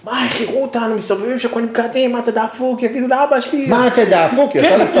 מה, איך יראו אותנו, מסובבים שקונים בגדים, מה אתה דפוק, יגידו לאבא שלי. מה אתה דפוק,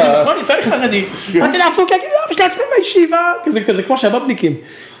 יצא לך. נכון, יצא לך חרדי. מה אתה דפוק, יגידו לאבא שלי, לפני בישיבה. כזה כמו שהבבניקים.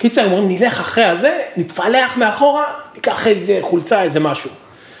 קיצר, הם אומרים, נלך אחרי הזה, נתפלח מאחורה, ניקח איזה חולצה, איזה משהו.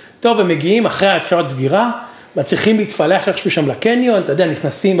 טוב, הם מגיעים אחרי השעות סגירה, מצליחים להתפלח איכשהו שם לקניון, אתה יודע,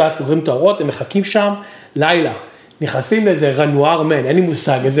 נכנסים ואז סוגרים את האורות, הם מחכים שם, לילה. נכנסים לאיזה רנואר מן, אין לי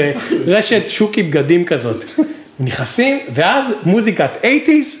מושג, איזה רשת שוקי בגדים כזאת. נכנסים, ואז מוזיקת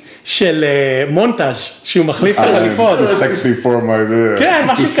 80's של מונטאז' שהוא מחליף את החליפות. סקסי פור מי דר. כן,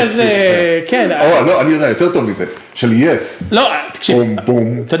 משהו כזה, כן. לא, אני יודע, יותר טוב מזה, של יס. לא, תקשיב,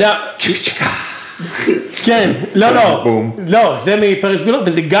 אתה יודע, כן, לא, זה מפרס גולות,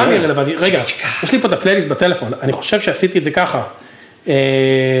 וזה גם יהיה רלוונטי. רגע, יש לי פה את הפלייליסט בטלפון, אני חושב שעשיתי את זה ככה.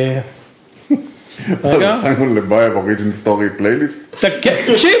 רגע. סיימון לבייב אוריג'ין סטורי פלייליסט?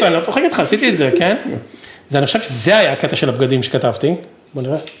 תקשיב, אני לא צוחק איתך, עשיתי את זה, כן? אני חושב שזה היה הקטע של הבגדים שכתבתי. בוא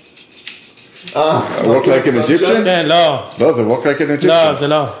נראה. Walk like an Egyptian? כן, לא. לא, זה Walk like an Egyptian. לא, זה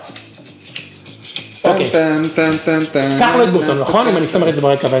לא. אוקיי. קח לו את בורטון, נכון? אם אני שם את זה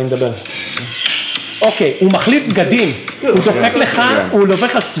ברקע ואני מדבר. אוקיי, הוא מחליף בגדים. הוא דופק לך, הוא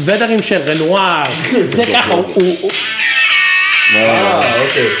לובח סוודרים של רנואר. זה ככה, הוא...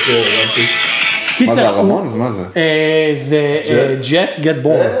 אוקיי, מה זה הרמון? אז מה זה? זה ג'ט גט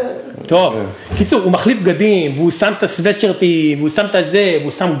בורן. טוב, קיצור, הוא מחליף בגדים, והוא שם את הסוואטשרטים, והוא שם את הזה,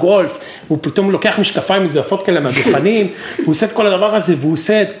 והוא שם גולף, והוא פתאום לוקח משקפיים מזויפות כאלה מהדוכנים, והוא עושה את כל הדבר הזה, והוא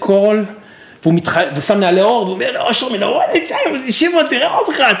עושה את כל והוא שם נעלי אור, והוא אומר לו, אושר מנורא, שמעון, תראה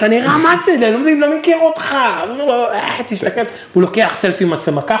אותך, אתה נראה מה זה, אני לא מכיר אותך, הוא אומר לו, תסתכל, הוא לוקח סלפי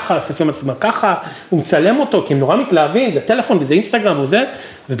מצלמה ככה, סלפי מצלמה ככה, הוא מצלם אותו, כי הם נורא מתלהבים, זה טלפון וזה אינסטגרם וזה,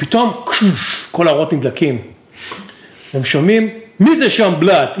 ופתאום, כל האורות נדלקים, הם שומעים, מי זה שם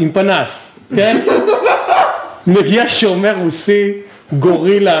בלט, עם פנס, כן? מגיע שומר רוסי,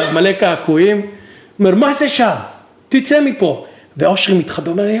 גורילה, מלא קעקועים, אומר, מה זה שם? תצא מפה. ואושרי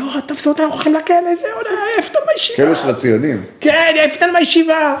מתחבא, אומר לי, תפסו אותנו, אנחנו הולכים לכלא, זהו, יפתן מהישיבה. כלא של הציונים. כן,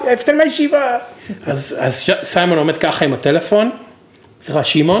 יפתן מהישיבה. אז סיימון עומד ככה עם הטלפון, סליחה,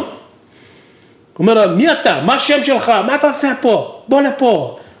 שמעון, הוא אומר לו, מי אתה? מה השם שלך? מה אתה עושה פה? בוא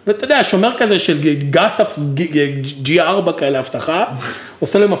לפה. ואתה יודע, שומר כזה של גסף G4 כאלה הבטחה,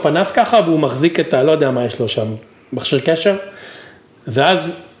 עושה לו עם הפנס ככה, והוא מחזיק את לא יודע מה יש לו שם, מכשיר קשר,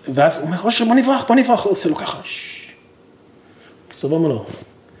 ואז הוא אומר, אושר, בוא נברח, הוא עושה לו ככה, סבבה לו,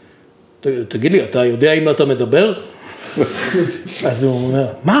 תגיד לי, אתה יודע אם אתה מדבר? אז הוא אומר,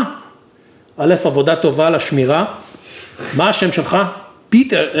 מה? א', עבודה טובה על השמירה, מה השם שלך?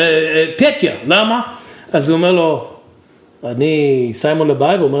 פטיה, למה? אז הוא אומר לו, אני סיימון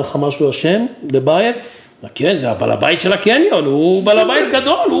לבייב, הוא אומר לך משהו השם, לבייב? כן, זה הבעל הבית של הקניון, הוא בעל הבית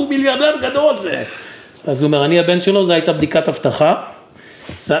גדול, הוא מיליארדר גדול זה. אז הוא אומר, אני הבן שלו, זו הייתה בדיקת הבטחה.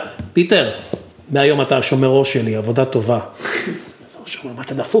 פיטר, מהיום אתה השומר ראש שלי, עבודה טובה. אז הוא שומר, מה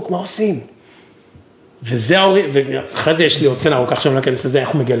אתה דפוק, מה עושים? וזה ההורי, ואחרי זה יש לי עוד צנע, הוא כך שם לכנס לזה, איך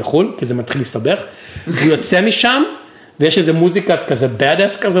הוא מגיע לחול, כי זה מתחיל להסתבך. הוא יוצא משם, ויש איזה מוזיקת כזה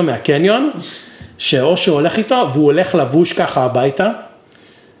בדס כזו מהקניון, שאושר הולך איתו, והוא הולך לבוש ככה הביתה,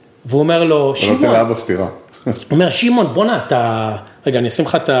 והוא אומר לו, שמעון, הוא נותן לאבא סתירה. הוא אומר, שמעון, בוא נע, אתה, רגע, אני אשים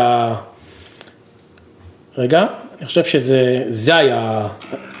לך את ה... רגע, אני חושב שזה היה...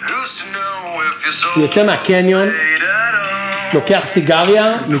 הוא יוצא מהקניון, לוקח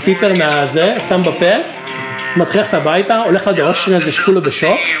סיגריה, מפיטר מהזה, שם בפה, מתחיל את הביתה, הולך לדבר אושרי הזה שכולו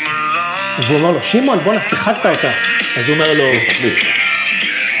בשוק, והוא אומר לו, שמעון, בוא נע, שיחקת אותה. אז הוא אומר לו,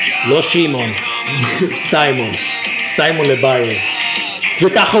 לא שמעון, סיימון לבייר.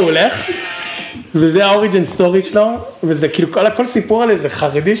 וככה הוא הולך, וזה האוריג'ן סטורי שלו, וזה כאילו כל סיפור עליה, זה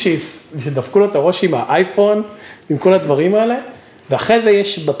חרדי שדפקו לו את הראש עם האייפון, עם כל הדברים האלה, ואחרי זה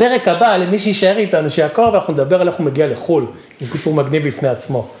יש בפרק הבא, למי שישאר איתנו, שיעקוב, ואנחנו נדבר על איך הוא מגיע לחול, זה סיפור מגניב בפני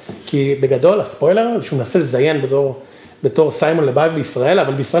עצמו. כי בגדול, הספוילר, זה שהוא מנסה לזיין בתור סיימון לבייר בישראל,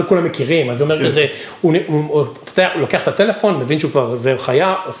 אבל בישראל כולם מכירים, אז זה אומר כזה, הוא לוקח את הטלפון, מבין שהוא כבר, זה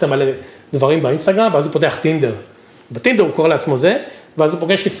חיה, עושה מלא דברים באינסטגרם, ואז הוא פותח טינדר. בטינדר הוא קורא לעצמו זה, ואז הוא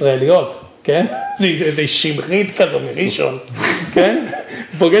פוגש ישראליות, כן? זה שמרית כזו מראשון, כן?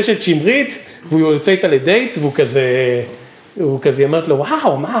 הוא פוגש את שמרית, והוא יוצא איתה לדייט, והוא כזה אמרת לו,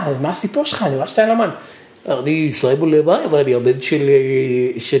 וואו, מה הסיפור שלך? אני רואה שאתה אלמן. אני סיימון לבייר, ואני הבן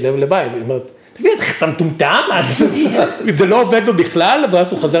של לב לבייר. היא אומרת, תגיד, אתה מטומטם? זה לא עובד לו בכלל,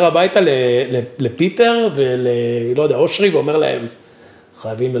 ואז הוא חזר הביתה לפיטר ולא יודע, אושרי, ואומר להם,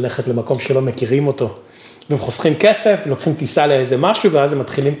 חייבים ללכת למקום שלא מכירים אותו. והם חוסכים כסף, לוקחים טיסה לאיזה משהו, ואז הם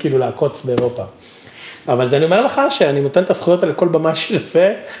מתחילים כאילו לעקוץ באירופה. אבל זה אני אומר לך, שאני נותן את הזכויות על כל במה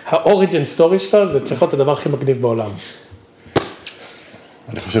שעושה, האוריג'ן סטורי שלו, זה צריך להיות הדבר הכי מגניב בעולם.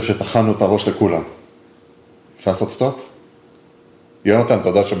 אני חושב שטחנו את הראש לכולם. אפשר לעשות סטופ? יונתן,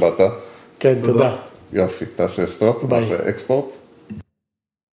 תודה שבאת. כן, תודה. יופי, תעשה סטופ, תעשה אקספורט.